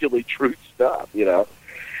allegedly true stuff,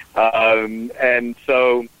 and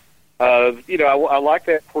so. I like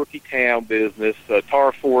that quirky town business.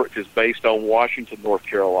 Tar Forks is based on Washington, North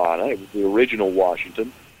Carolina. It was the original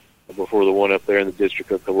Washington before the one up there in the District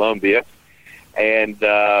of Columbia. And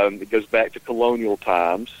it goes back to colonial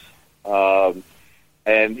times. And,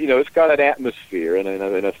 it's got an atmosphere and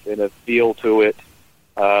a feel to it.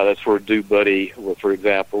 That's where Do Buddy, for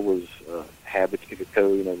example, was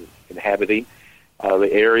inhabiting the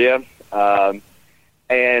area.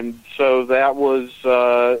 And so that was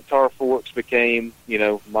Tar Forks became,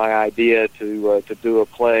 my idea to do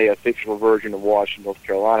a fictional version of Washington, North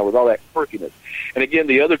Carolina, with all that quirkiness. And again,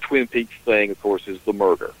 the other Twin Peaks thing, of course, is the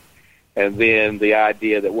murder. And then the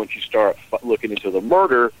idea that once you start looking into the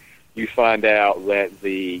murder, you find out that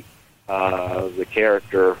the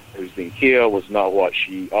character who's been killed was not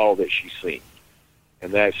all that she seemed.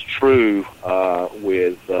 And that's true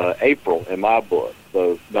with April in my book,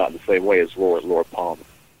 though not in the same way as Lord Palmer.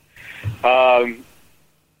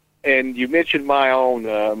 And you mentioned my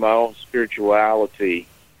own spirituality.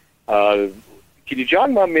 Can you jog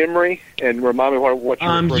my memory and remind me what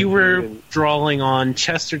you were drawing on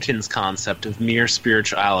Chesterton's concept of mere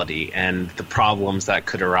spirituality and the problems that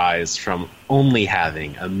could arise from only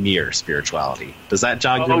having a mere spirituality. Does that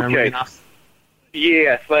jog your memory enough?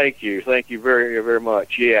 Yeah, thank you very, very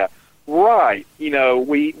much. Yeah, right.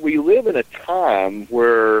 We live in a time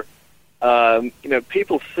where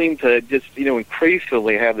people seem to just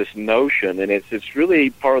increasingly have this notion, and it's really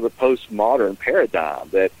part of the postmodern paradigm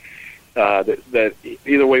that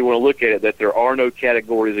either way you want to look at it, that there are no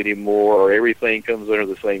categories anymore, or everything comes under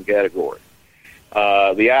the same category.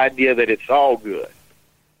 the idea that it's all good.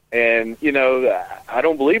 And, I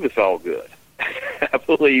don't believe it's all good. I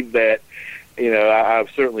believe that, I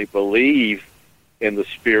certainly believe in the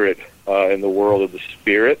spirit, in the world of the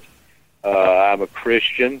spirit. I'm a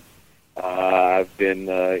Christian. I've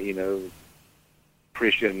been,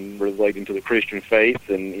 Christian, relating to the Christian faith,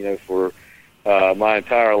 and for my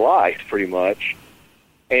entire life, pretty much.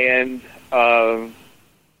 And I've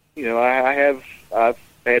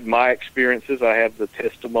had my experiences. I have the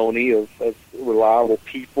testimony of reliable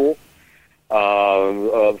people,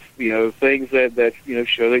 of things that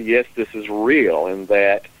show that yes, this is real, and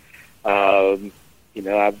that I've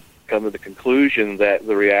come to the conclusion that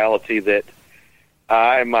the reality that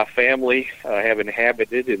I and my family have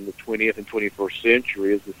inhabited in the 20th and 21st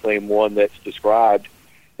century is the same one that's described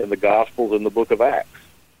in the Gospels and the Book of Acts.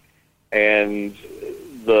 And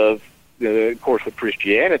of course, with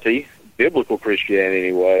Christianity, biblical Christianity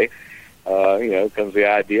anyway, comes the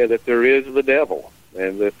idea that there is the devil,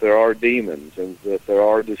 and that there are demons, and that there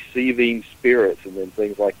are deceiving spirits, and then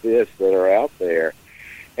things like this that are out there.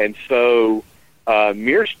 And so,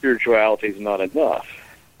 mere spirituality is not enough.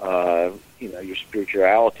 Your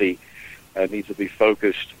spirituality needs to be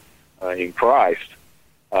focused in Christ.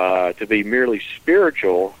 To be merely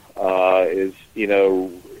spiritual is,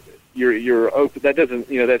 you're open. That doesn't,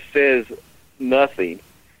 that says nothing,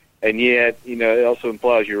 and yet, it also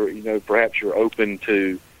implies perhaps you're open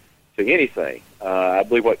to anything. I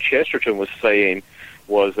believe what Chesterton was saying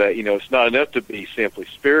was that, it's not enough to be simply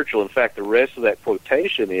spiritual. In fact, the rest of that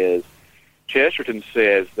quotation is, Chesterton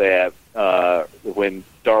says that when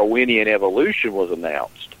Darwinian evolution was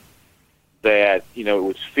announced, that, it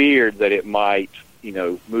was feared that it might,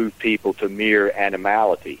 move people to mere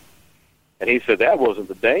animality. And he said that wasn't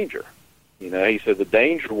the danger. He said the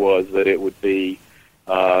danger was that it would be,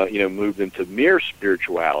 moved into mere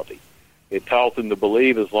spirituality. It taught them to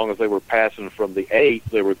believe as long as they were passing from the ape,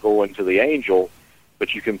 they were going to the angel,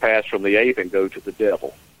 but you can pass from the ape and go to the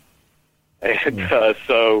devil. And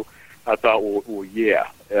so I thought, well,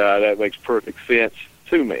 that makes perfect sense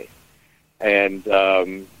to me. And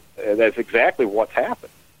that's exactly what's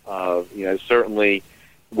happened. Certainly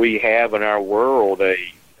we have in our world a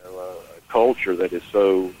culture that is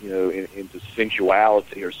so, into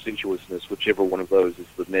sensuality or sensuousness, whichever one of those is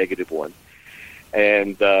the negative one,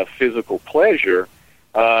 and physical pleasure,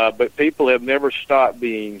 but people have never stopped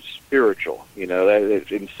being spiritual, that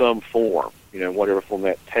is in some form, whatever form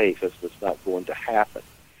that takes. That's not going to happen.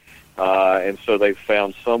 And so they've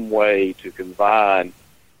found some way to combine,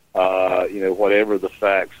 whatever the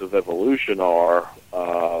facts of evolution are,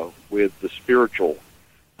 with the spiritual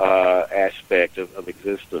aspect of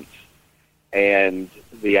existence. And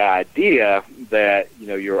the idea that,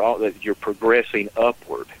 that you're progressing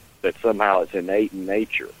upward, that somehow it's innate in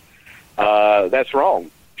nature, that's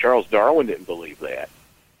wrong. Charles Darwin didn't believe that.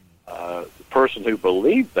 The person who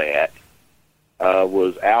believed that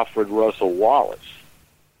was Alfred Russel Wallace,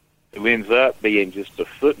 who ends up being just a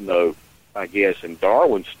footnote, I guess, in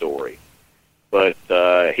Darwin's story. But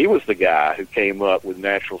he was the guy who came up with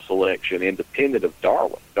natural selection independent of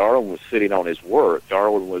Darwin. Darwin was sitting on his work.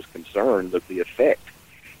 Darwin was concerned with the effect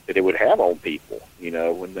that it would have on people,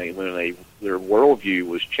 when their worldview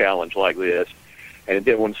was challenged like this, and it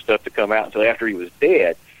didn't want stuff to come out until after he was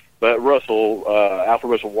dead. But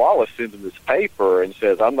Alfred Russel Wallace sends him this paper and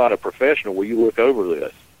says, "I'm not a professional. Will you look over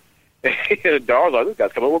this?" And Darwin's like, "This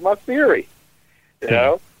guy's come up with my theory,"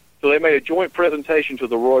 So they made a joint presentation to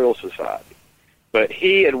the Royal Society. But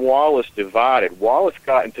he and Wallace divided. Wallace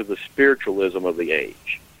got into the spiritualism of the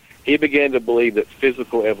age. He began to believe that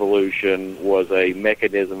physical evolution was a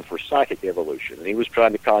mechanism for psychic evolution. And he was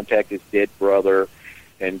trying to contact his dead brother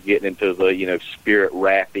and getting into the, spirit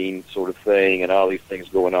rapping sort of thing and all these things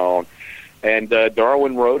going on. And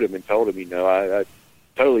Darwin wrote him and told him, I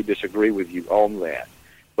totally disagree with you on that.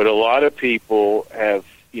 But a lot of people have,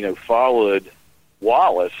 followed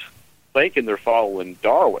Wallace thinking they're following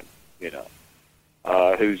Darwin,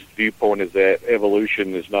 whose viewpoint is that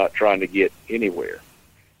evolution is not trying to get anywhere.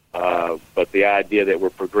 But the idea that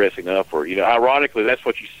we're progressing upward, ironically, that's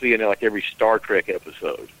what you see in like every Star Trek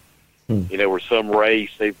episode. Where some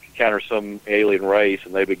race, they encounter some alien race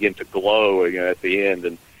and they begin to glow, at the end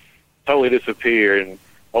and totally disappear. And,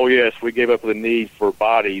 oh yes, we gave up the need for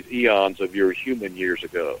bodies eons of your human years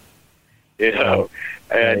ago. And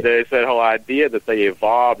it's that whole idea that they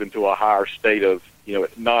evolved into a higher state of,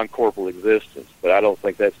 non-corporal existence. But I don't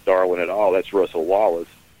think that's Darwin at all. That's Russel Wallace.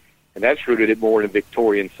 And that's rooted in more in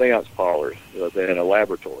Victorian seance parlors than in a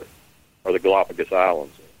laboratory or the Galapagos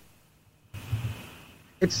Islands.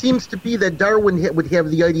 It seems to be that Darwin would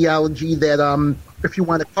have the ideology that, if you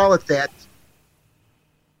want to call it that,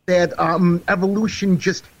 that evolution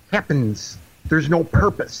just happens. There's no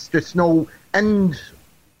purpose. There's no end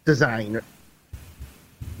design.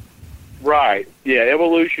 Right. Yeah,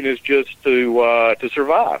 evolution is just to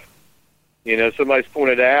survive. You know, somebody's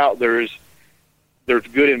pointed out there's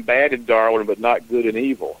good and bad in Darwin, but not good and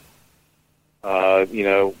evil. You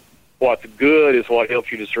know, what's good is what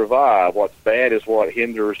helps you to survive. What's bad is what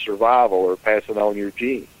hinders survival or passing on your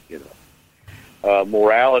genes. You know,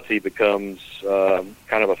 morality becomes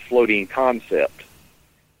kind of a floating concept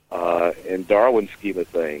in Darwin's scheme of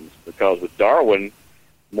things, because with Darwin,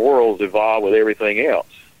 morals evolve with everything else.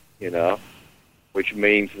 You know, which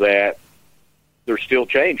means that they're still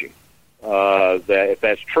changing. That if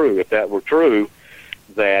that's true, if that were true,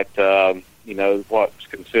 that you know, what's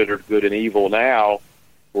considered good and evil now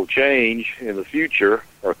will change in the future,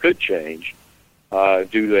 or could change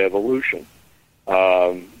due to evolution.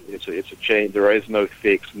 It's a change. There is no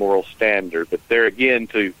fixed moral standard. But there again,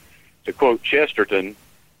 to quote Chesterton,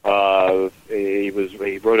 he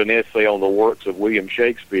wrote an essay on the works of William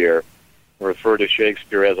Shakespeare, referred to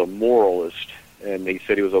Shakespeare as a moralist, and he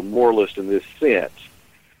said he was a moralist in this sense.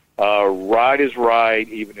 Right is right,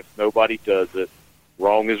 even if nobody does it.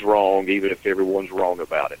 Wrong is wrong, even if everyone's wrong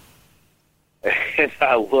about it. And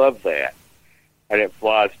I love that. And it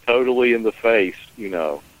flies totally in the face, you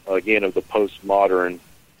know, again, of the postmodern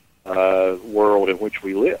world in which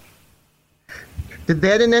we live. Did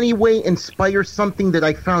that in any way inspire something that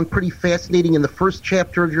I found pretty fascinating in the first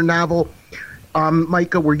chapter of your novel,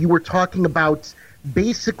 Micah, where you were talking about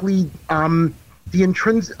basically the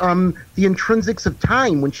intrinsics of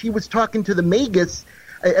time? When she was talking to the Magus,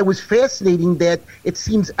 it was fascinating that it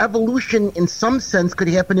seems evolution in some sense could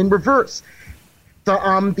happen in reverse. The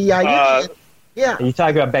Iethians, yeah. Are you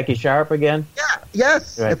talking about Becky Sharp again? Yeah,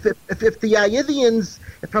 yes. Right. If the Iethians,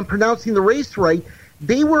 if I'm pronouncing the race right,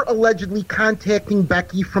 they were allegedly contacting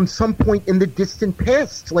Becky from some point in the distant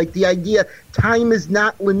past. Like the idea time is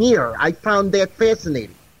not linear. I found that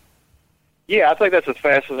fascinating. Yeah, I think that's a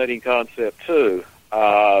fascinating concept too.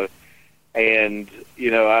 And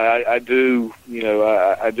you know, I do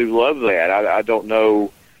love that. I don't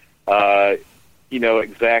know, you know,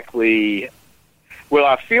 exactly. Well,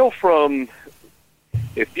 I feel from,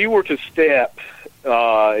 if you were to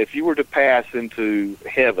pass into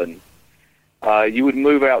heaven, you would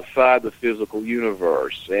move outside the physical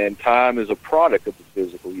universe, and time is a product of the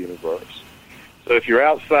physical universe. So if you're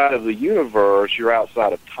outside of the universe, you're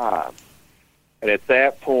outside of time. And at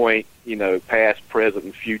that point, you know, past, present,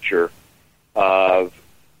 and future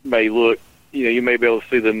may look, you know, you may be able to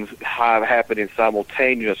see them happening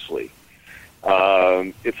simultaneously.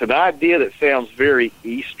 It's an idea that sounds very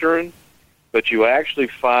Eastern, but you actually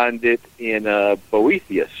find it in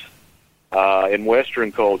Boethius, in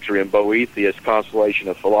Western culture, in Boethius' Consolation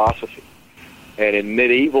of Philosophy. And in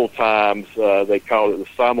medieval times, they call it the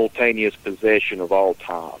simultaneous possession of all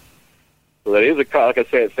time. So that is like I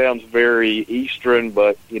said, it sounds very Eastern,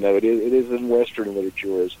 but you know, it is in Western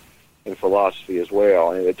literature as in philosophy as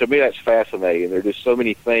well. And to me, that's fascinating. There are just so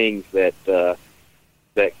many things that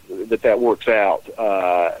works out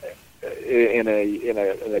in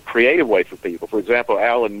a creative way for people. For example,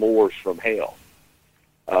 Alan Moore's From Hell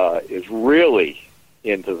is really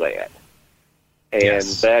into that. And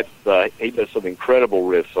yes. He does some incredible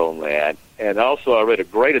riffs on that. And also I read a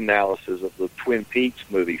great analysis of the Twin Peaks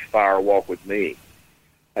movie, Fire Walk With Me.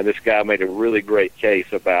 And this guy made a really great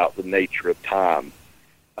case about the nature of time,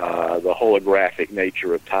 the holographic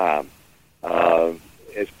nature of time.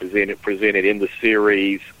 It's presented in the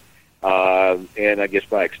series, and I guess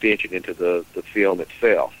by extension into the film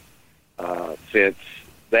itself. Since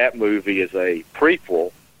that movie is a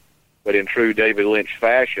prequel, but in true David Lynch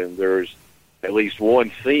fashion, there's at least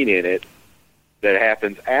one scene in it that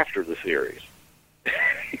happens after the series.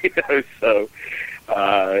 You know, so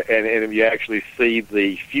and you actually see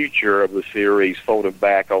the future of the series folded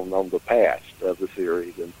back on the past of the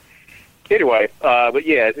series. And anyway, but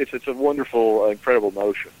yeah, it's a wonderful, incredible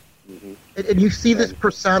notion. Mm-hmm. And you see this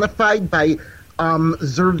personified by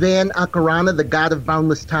Zurvan Akarana, the god of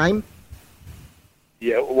boundless time?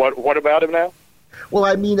 Yeah, what about him now? Well,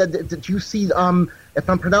 I mean, did you see, if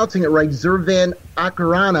I'm pronouncing it right, Zurvan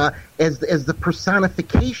Akarana as the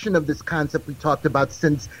personification of this concept we talked about,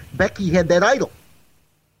 since Becky had that idol?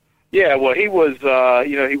 Yeah, well, he was,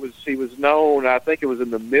 he was known. I think it was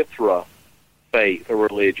in the Mithra faith or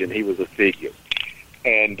religion. He was a figure,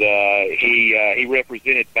 and he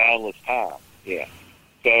represented boundless time. Yeah,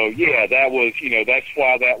 so yeah, that was, that's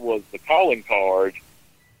why that was the calling card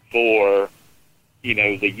for, the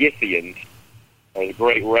Yithians, or the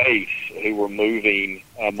great race who were moving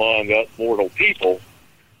among us mortal people,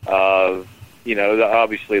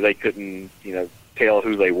 obviously they couldn't, tell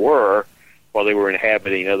who they were while they were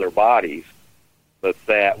inhabiting other bodies, but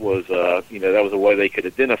that was, that was a way they could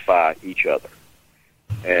identify each other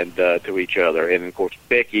and to each other. And of course,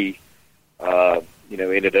 Becky,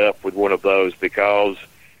 ended up with one of those because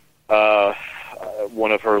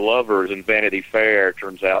one of her lovers in Vanity Fair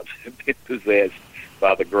turns out to have been possessed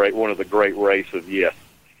by one of the great race of Yes,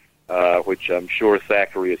 which I'm sure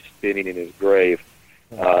Thackeray is spinning in his grave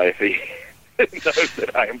if he knows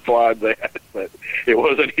that I implied that, but it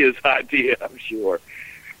wasn't his idea, I'm sure.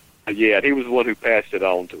 But yeah, he was the one who passed it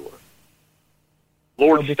on to her.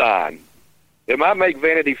 Lord Stein. It might make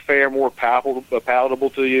Vanity Fair more palatable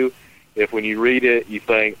to you if when you read it, you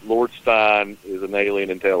think Lord Stein is an alien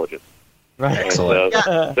intelligence. Right. Excellent.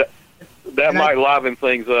 That might liven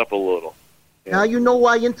things up a little. Yeah. Now you know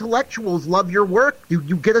why intellectuals love your work.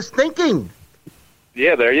 You get us thinking.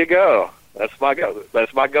 Yeah, there you go. That's my goal.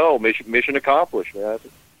 That's my goal. Mission accomplished, man.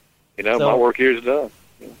 My work here is done.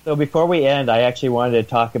 So before we end, I actually wanted to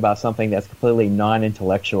talk about something that's completely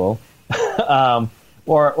non-intellectual,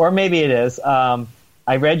 or maybe it is. I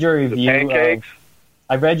read your review. Pancakes.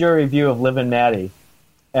 I read your review of Liv and Maddie,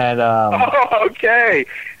 and okay.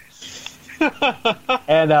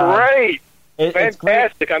 And great, it's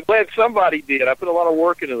fantastic. great. I'm glad somebody did. I put a lot of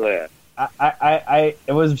work into that.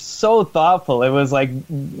 It was so thoughtful. It was like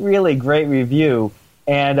really great review,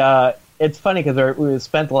 and it's funny because we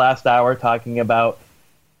spent the last hour talking about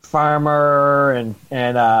Farmer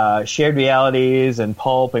and shared realities and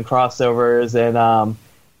pulp and crossovers, and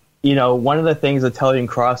one of the things the television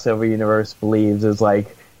crossover universe believes is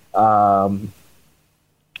like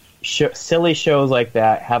silly shows like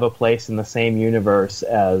that have a place in the same universe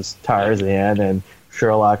as Tarzan and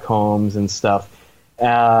Sherlock Holmes and stuff.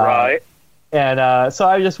 Right. And so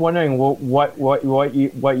I was just wondering what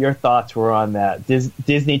your thoughts were on that.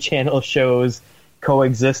 Disney Channel shows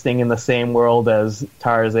coexisting in the same world as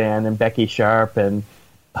Tarzan and Becky Sharp and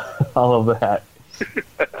all of that.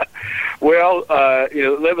 Well,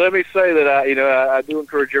 let me say that I do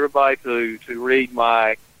encourage everybody to read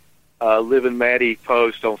my Liv and Maddie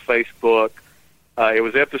post on Facebook. It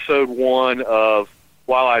was episode 1 of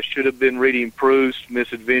While I Should Have Been Reading Proust: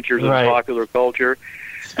 Misadventures of Popular Culture.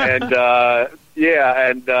 And I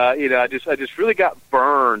just really got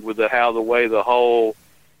burned with the way the whole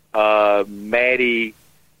Maddie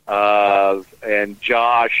and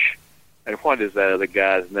Josh, and what is that other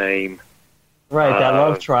guy's name? Right, that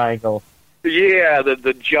love triangle. Yeah,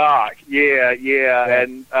 the jock. Yeah.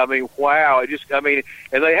 And I mean, wow! And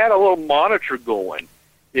they had a little monitor going,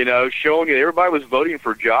 showing you everybody was voting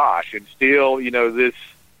for Josh, and still, this,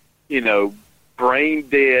 brain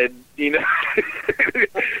dead,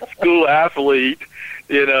 school athlete,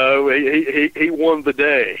 he won the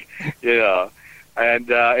day, and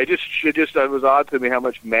it was odd to me how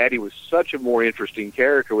much Maddie was such a more interesting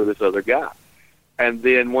character with this other guy. And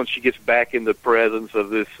then once she gets back in the presence of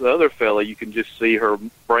this other fella, you can just see her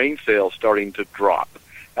brain cells starting to drop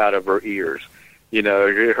out of her ears.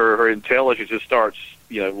 Her intelligence just starts,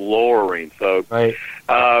 lowering. So, right.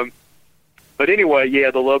 But anyway,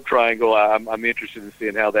 the love triangle. I'm interested in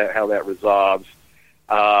seeing how that resolves.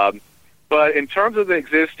 But in terms of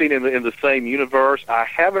existing in the same universe, I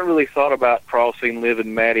haven't really thought about crossing Liv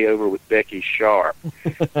and Maddie over with Becky Sharp.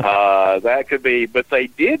 That could be, but they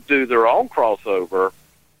did do their own crossover,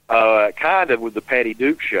 kind of with the Patty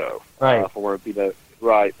Duke show. Right.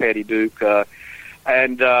 Patty Duke.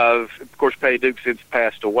 And of course, Patty Duke since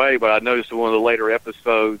passed away. But I noticed in one of the later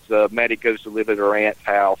episodes, Maddie goes to live at her aunt's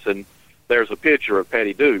house, and there's a picture of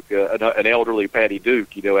Patty Duke, an elderly Patty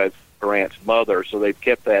Duke, as her aunt's mother, so they've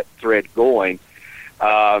kept that thread going.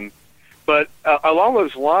 But along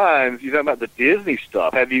those lines, you're talking about the Disney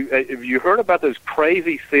stuff. Have you heard about those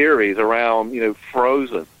crazy theories around,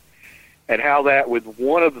 Frozen, and how that with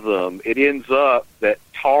one of them, it ends up that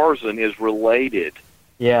Tarzan is related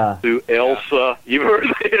to Elsa. You've heard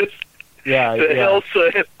this? Yeah.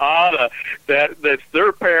 Elsa and Anna, that's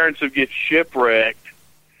their parents who get shipwrecked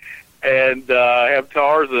and have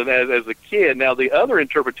Tarzan as a kid. Now, the other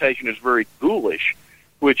interpretation is very ghoulish,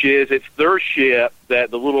 which is it's their ship that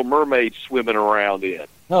the Little Mermaid's swimming around in.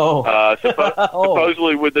 Oh.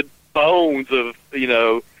 Supposedly with the bones of,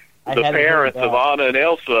 the parents of Anna and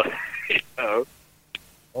Elsa.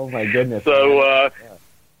 Oh, my goodness. So,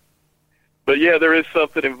 but yeah, there is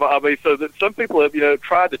something involved. I mean, so that some people have,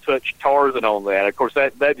 tried to touch Tarzan on that. Of course,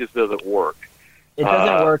 that just doesn't work. It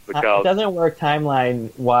doesn't work. It doesn't work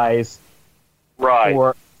timeline wise,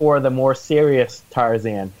 right? For the more serious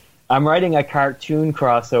Tarzan. I'm writing a cartoon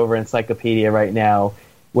crossover encyclopedia right now,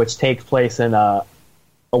 which takes place in a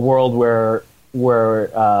world where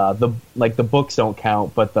the books don't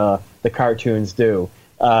count, but the cartoons do.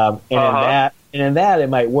 In that it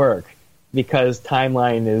might work because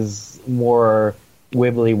timeline is more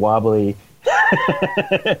wibbly wobbly.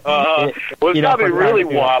 Well, it's probably really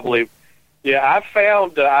wobbly. Yeah, I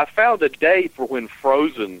found a date for when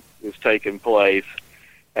Frozen is taking place,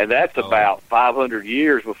 and that's about 500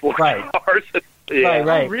 years before ours. Yeah.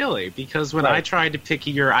 Right. Oh, really? Because when I tried to pick a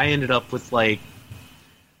year, I ended up with like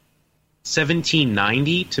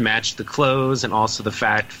 1790 to match the clothes, and also the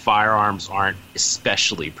fact firearms aren't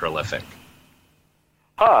especially prolific.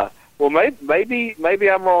 Huh. Well, maybe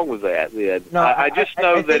I'm wrong with that. Yeah. No, I just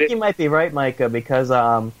know I think you might be right, Micah, because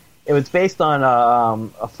it was based on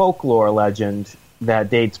a folklore legend that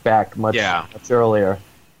dates back much earlier.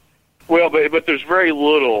 Well, but there's very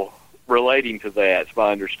little relating to that, it's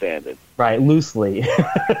my understanding. Right, loosely.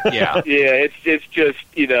 Yeah. Yeah, it's just,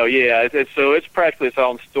 so it's practically its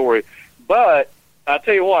own story. But I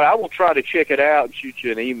tell you what, I will try to check it out and shoot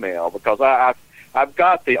you an email, because I've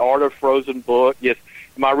got the Art of Frozen book. Yes,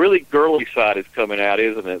 my really girly side is coming out,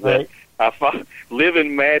 isn't it? Right. I find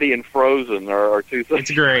Living Maddie and Frozen are two things.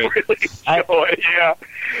 It's great. I really enjoy. Yeah.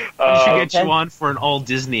 We should get you on for an all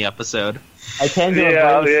Disney episode. I tend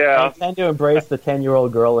to embrace the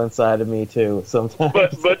 10-year-old girl inside of me too sometimes.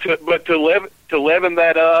 But to leaven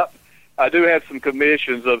that up, I do have some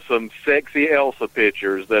commissions of some sexy Elsa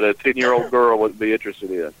pictures that a 10-year-old girl would be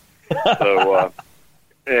interested in. So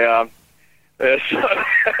yeah. But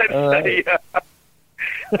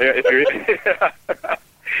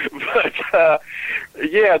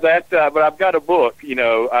I've got a book.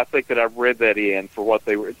 I think that I've read that in for what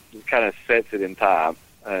they were. Kind of sets it in time,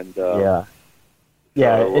 and it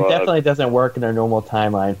definitely doesn't work in a normal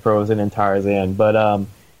timeline, Frozen and Tarzan. But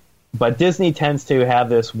Disney tends to have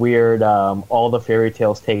this weird all the fairy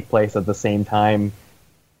tales take place at the same time.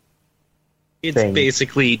 It's thing.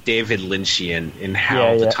 Basically David Lynchian in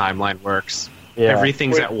how the timeline works. Yeah.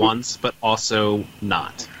 Everything's at once, but also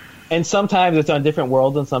not. And sometimes it's on different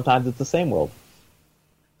worlds, and sometimes it's the same world.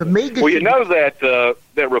 Well, you know that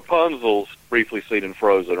Rapunzel's briefly seen in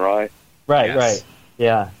Frozen, right? Right.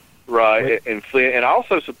 Yeah. Right, and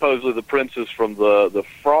also supposedly the princess from the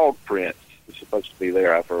Frog Prince is supposed to be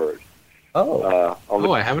there, I've heard. Oh.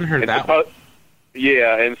 I haven't heard that one.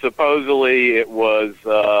 Yeah, and supposedly it was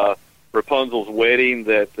Rapunzel's wedding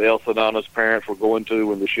that Elsa and Anna's parents were going to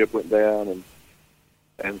when the ship went down,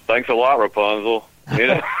 and thanks a lot, Rapunzel.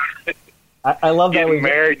 I love that getting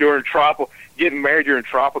married during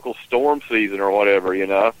tropical storm season or whatever.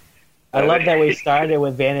 I love that we started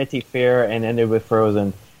with Vanity Fair and ended with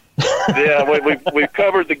Frozen. Yeah, we've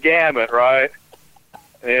covered the gamut, right?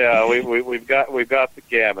 Yeah, we've got the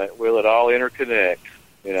gamut. Will it all interconnect?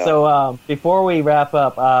 So before we wrap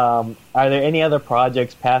up, are there any other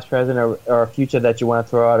projects, past, present, or future, that you want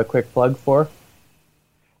to throw out a quick plug for?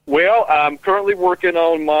 Well, I'm currently working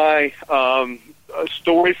on my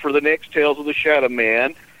story for the next Tales of the Shadow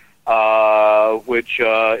Man, which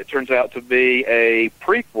it turns out to be a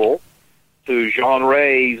prequel to Jean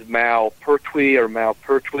Rey's Malpertuis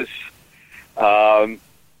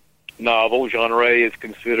novel. Jean Rey is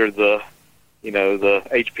considered the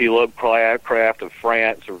H.P. Lovecraft of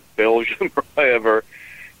France or Belgium or whatever,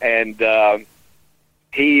 and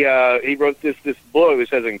he wrote this book which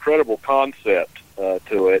has an incredible concept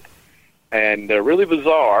to it, and really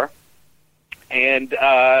bizarre. And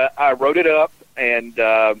I wrote it up, and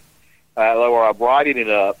I'm writing it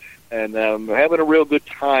up, and I'm having a real good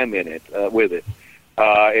time in it with it.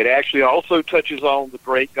 It actually also touches on the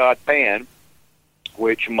Great God Pan,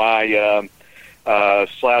 which my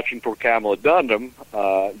Slouching Toward Kamala Dunham,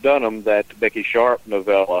 that Becky Sharp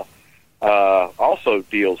novella also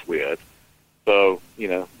deals with. So,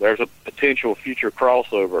 there's a potential future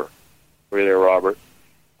crossover for you there, Robert.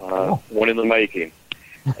 One in the making.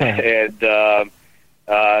 And but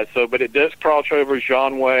it does cross over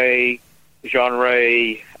Jean Rey with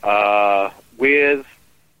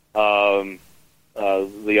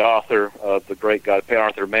the author of The Great God Pan,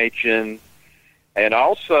 Arthur Machen, and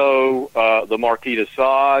also the Marquis de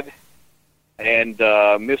Sade and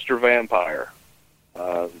Mr. Vampire.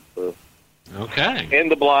 And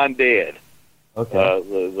the Blind Dead.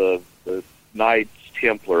 Okay. The Knights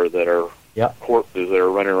Templar that are corpses that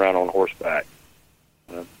are running around on horseback.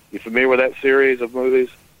 You familiar with that series of movies?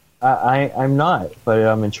 I'm not, but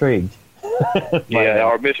I'm intrigued. Yeah,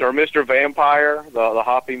 or Mr. Vampire, the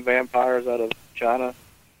hopping vampires out of China.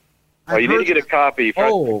 You need to get a copy.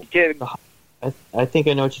 I think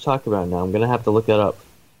I know what you're talking about now. I'm going to have to look that up.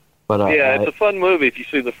 But it's a fun movie if you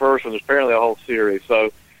see the first one. There's apparently a whole series.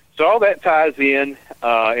 So all that ties in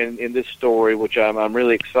this story, which I'm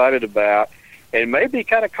really excited about. and may be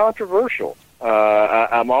kind of controversial.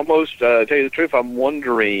 I'm almost, to tell you the truth, I'm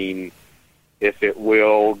wondering if it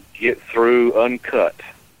will get through uncut.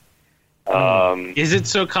 Is it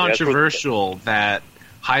so controversial that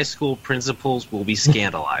high school principals will be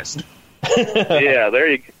scandalized? Yeah, there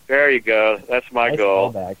you go. That's my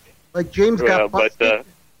goal. Callback. Like James got busted.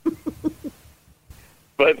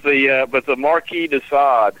 But the Marquis de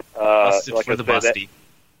Sade, Busted like for I the said, busty.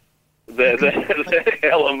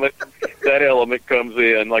 that element comes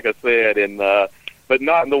in, like I said, and but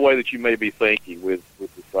not in the way that you may be thinking with the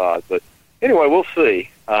Sade. But anyway, we'll see.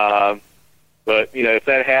 But if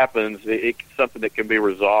that happens, it's something that can be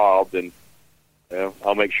resolved, and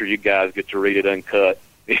I'll make sure you guys get to read it uncut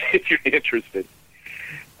if you're interested.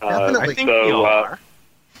 Definitely. I think we all are.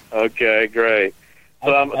 Okay, great.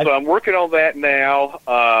 So I'm working on that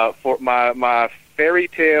now for my fairy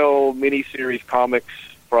tale miniseries comics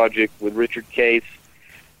project with Richard Case.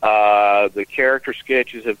 The character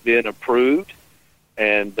sketches have been approved,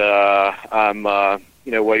 and I'm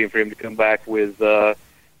waiting for him to come back with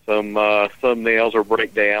some thumbnails or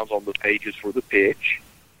breakdowns on the pages for the pitch.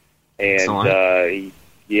 And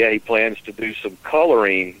he plans to do some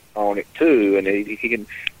coloring on it too, and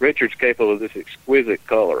Richard's capable of this exquisite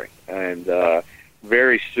coloring, and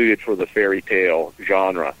very suited for the fairy tale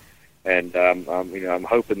genre, and I'm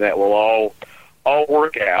hoping that will all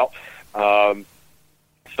work out.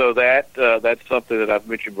 So that's something that I've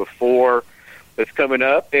mentioned before that's coming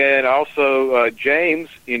up, and also James,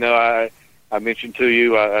 I mentioned to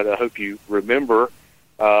you, I hope you remember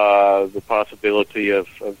the possibility of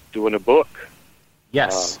doing a book.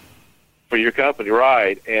 Yes. For your company,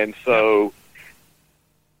 right? And so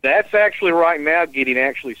that's actually right now getting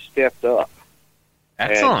stepped up.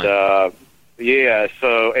 Excellent. And,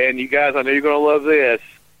 so, and you guys, I know you're going to love this.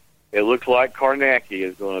 It looks like Karnacki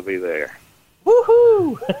is going to be there.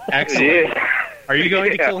 Woohoo! Excellent. Yeah. Are you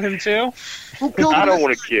going to kill him too? I don't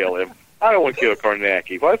want to kill him. I don't want to kill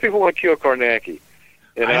Karnacki. Why do people want to kill Karnacki?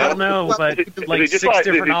 I don't know, but like six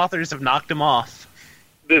different authors have knocked him off.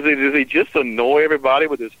 Does he just annoy everybody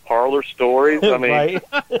with his parlor stories? I mean, Right.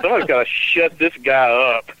 Somebody's got to shut this guy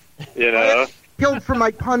up, Killed for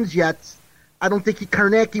my puns yet. I don't think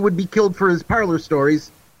Karnacki would be killed for his parlor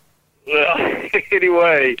stories. Well,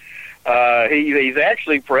 anyway, he's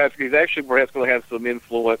actually perhaps going to have some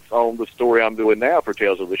influence on the story I'm doing now for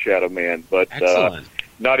Tales of the Shadow Man, but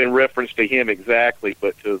not in reference to him exactly,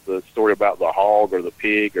 but to the story about the hog or the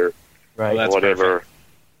pig or whatever. Perfect.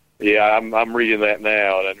 Yeah, I'm reading that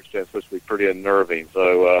now, and I understand it's supposed to be pretty unnerving.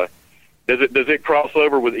 So, does it cross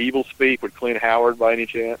over with Evil Speak with Clint Howard by any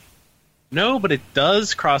chance? No, but it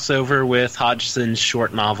does cross over with Hodgson's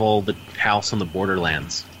short novel, The House on the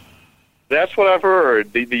Borderlands. That's what I've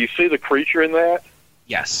heard. Do you see the creature in that?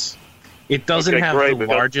 Yes. It doesn't have the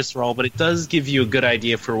largest role, but it does give you a good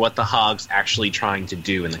idea for what the Hog's actually trying to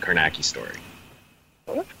do in the Karnacki story.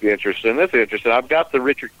 Well, that's interesting. I've got the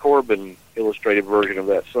Richard Corbin illustrated version of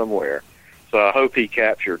that somewhere, so I hope he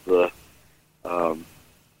captured the, at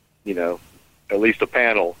least a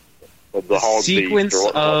panel of the hog sequence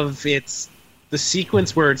beast of the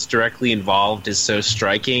sequence where it's directly involved is so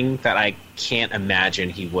striking that I can't imagine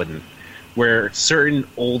he wouldn't. Where certain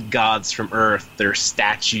old gods from Earth, their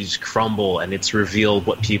statues crumble, and it's revealed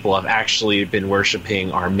what people have actually been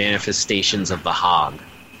worshiping are manifestations of the Hog.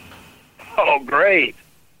 Oh, great!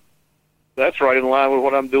 That's right in line with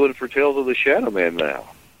what I'm doing for Tales of the Shadow Man now.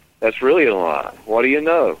 That's really in line. What do you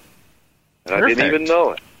know? And I didn't even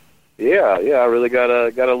know it. Yeah, I really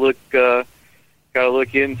gotta look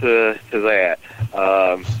into that.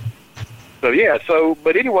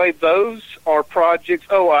 But anyway, those are projects.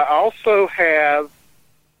 Oh, I also have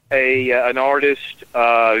an artist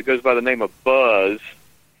who goes by the name of Buzz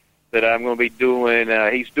that I'm going to be doing.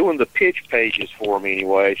 He's doing the pitch pages for me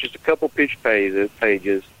anyway. It's just a couple pitch pages.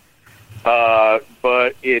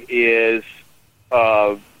 But it is.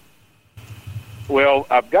 Well,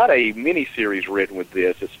 I've got a mini-series written with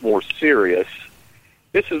this. It's more serious.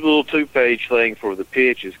 This is a little 2-page thing for the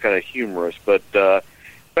pitch. It's kind of humorous, but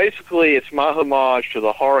basically it's my homage to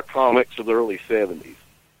the horror comics of the early 70s.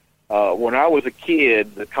 When I was a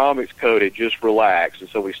kid, the comics code had just relaxed, and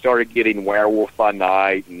so we started getting Werewolf by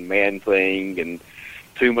Night and Man-Thing and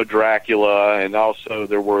Tomb of Dracula, and also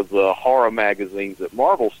there were the horror magazines that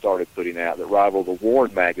Marvel started putting out that rivaled the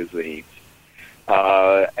Warren magazines.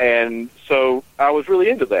 And so I was really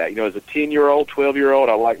into that. As a 10-year-old, 12-year-old,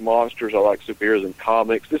 I like monsters, I like superheroes and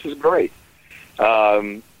comics. This is great.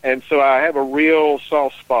 And so I have a real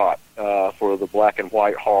soft spot for the black and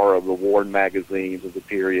white horror of the Warren magazines of the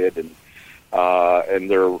period and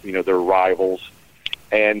their rivals.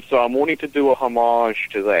 And so I'm wanting to do a homage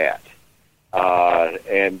to that.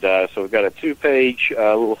 So we've got a 2-page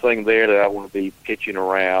little thing there that I want to be pitching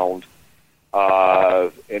around,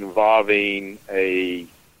 involving a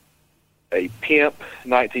pimp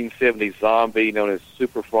 1970s zombie known as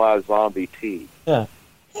Superfly Zombie T. Yeah.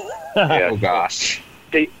 Oh gosh.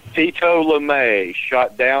 Tito LeMay,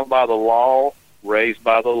 shot down by the law, raised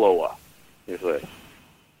by the Loa. You see.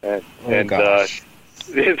 And gosh.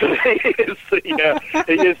 He's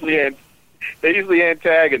the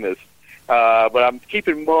antagonist. But I'm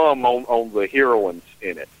keeping mum on the heroines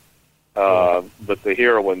in it. But the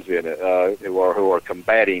heroines in it who are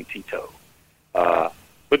combating Tito.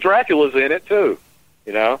 But Dracula's in it too.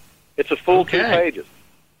 You know, it's a full 2 pages.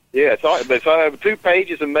 Yeah, it's 2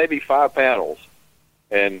 pages and maybe 5 panels.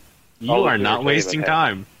 And you are not wasting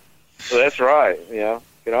time. So that's right. You know,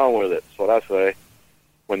 get on with it. That's what I say.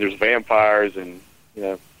 When there's vampires and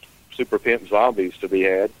super pimp zombies to be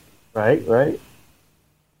had. Right.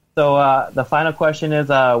 So the final question is,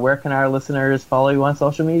 where can our listeners follow you on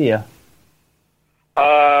social media?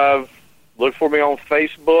 Look for me on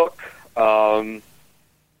Facebook.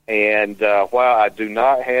 And while I do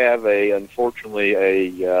not have unfortunately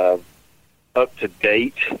a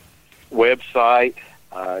up-to-date website,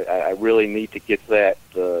 I really need to get that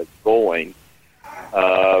going.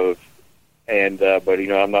 But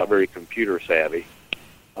I'm not very computer savvy.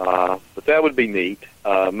 But that would be neat.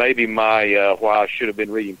 Maybe my why I should have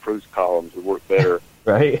been reading Proust columns would work better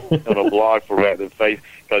right on a blog for rather than Facebook.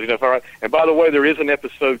 Because and by the way, there is an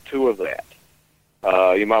episode 2 of that.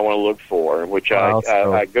 You might want to look for, in which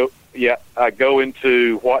I go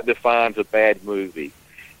into what defines a bad movie.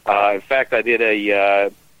 In fact, I did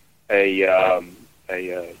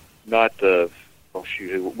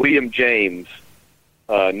William James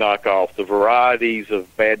knockoff, the varieties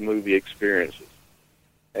of bad movie experiences,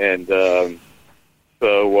 and it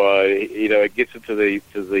gets into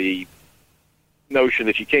the notion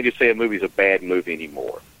that you can't just say a movie's a bad movie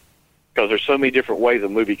anymore. Because there's so many different ways a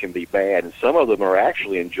movie can be bad, and some of them are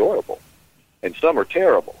actually enjoyable, and some are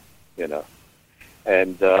terrible,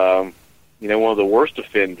 And one of the worst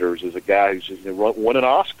offenders is a guy who's just won an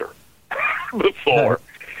Oscar before.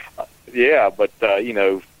 But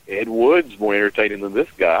Ed Wood's more entertaining than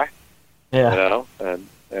this guy. Yeah.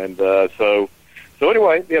 So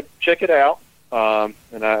anyway, check it out, and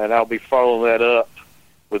I'll be following that up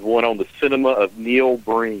with one on the cinema of Neil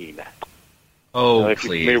Breen. Oh,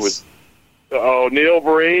 please. Neil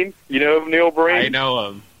Breen. You know Neil Breen? I know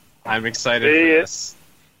him. I'm excited for this.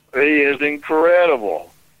 He is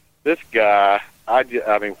incredible. This guy, I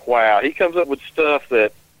mean, wow. He comes up with stuff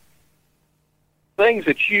things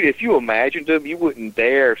that if you imagined them, you wouldn't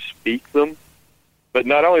dare speak them. But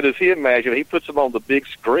not only does he imagine, he puts them on the big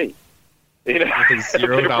screen. With a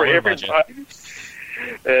 $0 budget.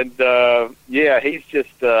 And he's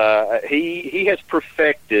just he has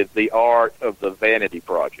perfected the art of the vanity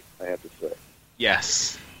project, I have to say.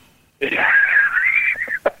 Yes.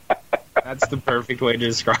 That's the perfect way to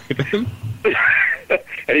describe him.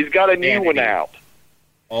 And he's got a new one out.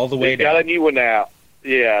 All the way down. He's got a new one out.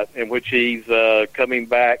 Yeah, in which he's coming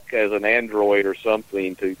back as an android or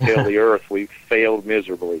something to tell the Earth we failed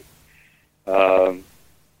miserably.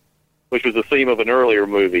 Which was the theme of an earlier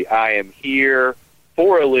movie. I am here.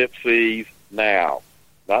 4 ellipses now.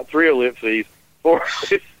 Not 3 ellipses, 4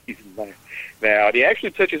 ellipses now. And he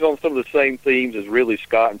actually touches on some of the same themes as Ridley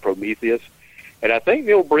Scott and Prometheus. And I think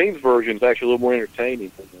Neil Breen's version is actually a little more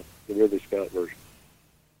entertaining than the Ridley Scott version.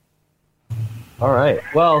 All right.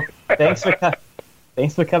 Well, thanks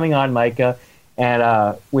for coming on, Micah.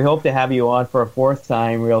 And we hope to have you on for a 4th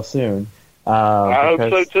time real soon. I hope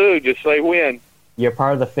so, too. Just say when. You're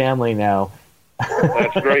part of the family now.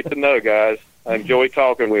 That's great to know, guys. I enjoy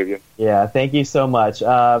talking with you. Yeah, thank you so much.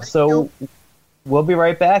 So we'll be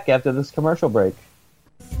right back after this commercial break.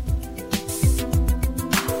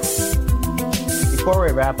 Before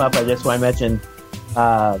we wrap up, I just want to mention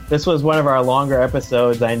this was one of our longer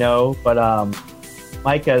episodes, I know, but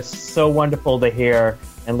Micah is so wonderful to hear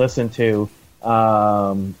and listen to.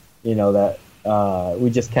 That we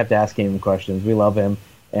just kept asking him questions. We love him,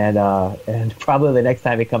 and probably the next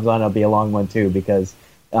time he comes on, it'll be a long one too, because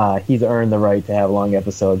he's earned the right to have long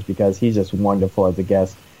episodes because he's just wonderful as a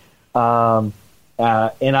guest. And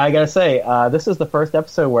I gotta say, this is the first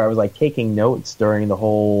episode where I was like taking notes during the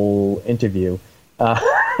whole interview.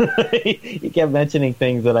 He kept mentioning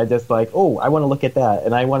things that I just like, oh, I want to look at that,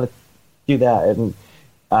 and I want to do that, and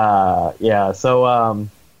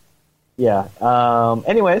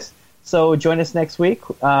anyways, so join us next week.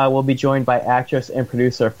 We'll be joined by actress and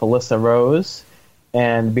producer Felissa Rose.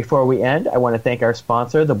 And before we end, I want to thank our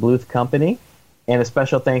sponsor, the Bluth Company. And a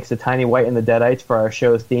special thanks to Tiny White and the Deadites for our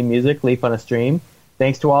show's theme music, Leaf on a Stream.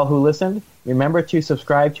 Thanks to all who listened. Remember to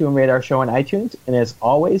subscribe to and rate our show on iTunes. And as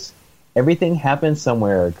always, everything happens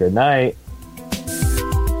somewhere. Good night.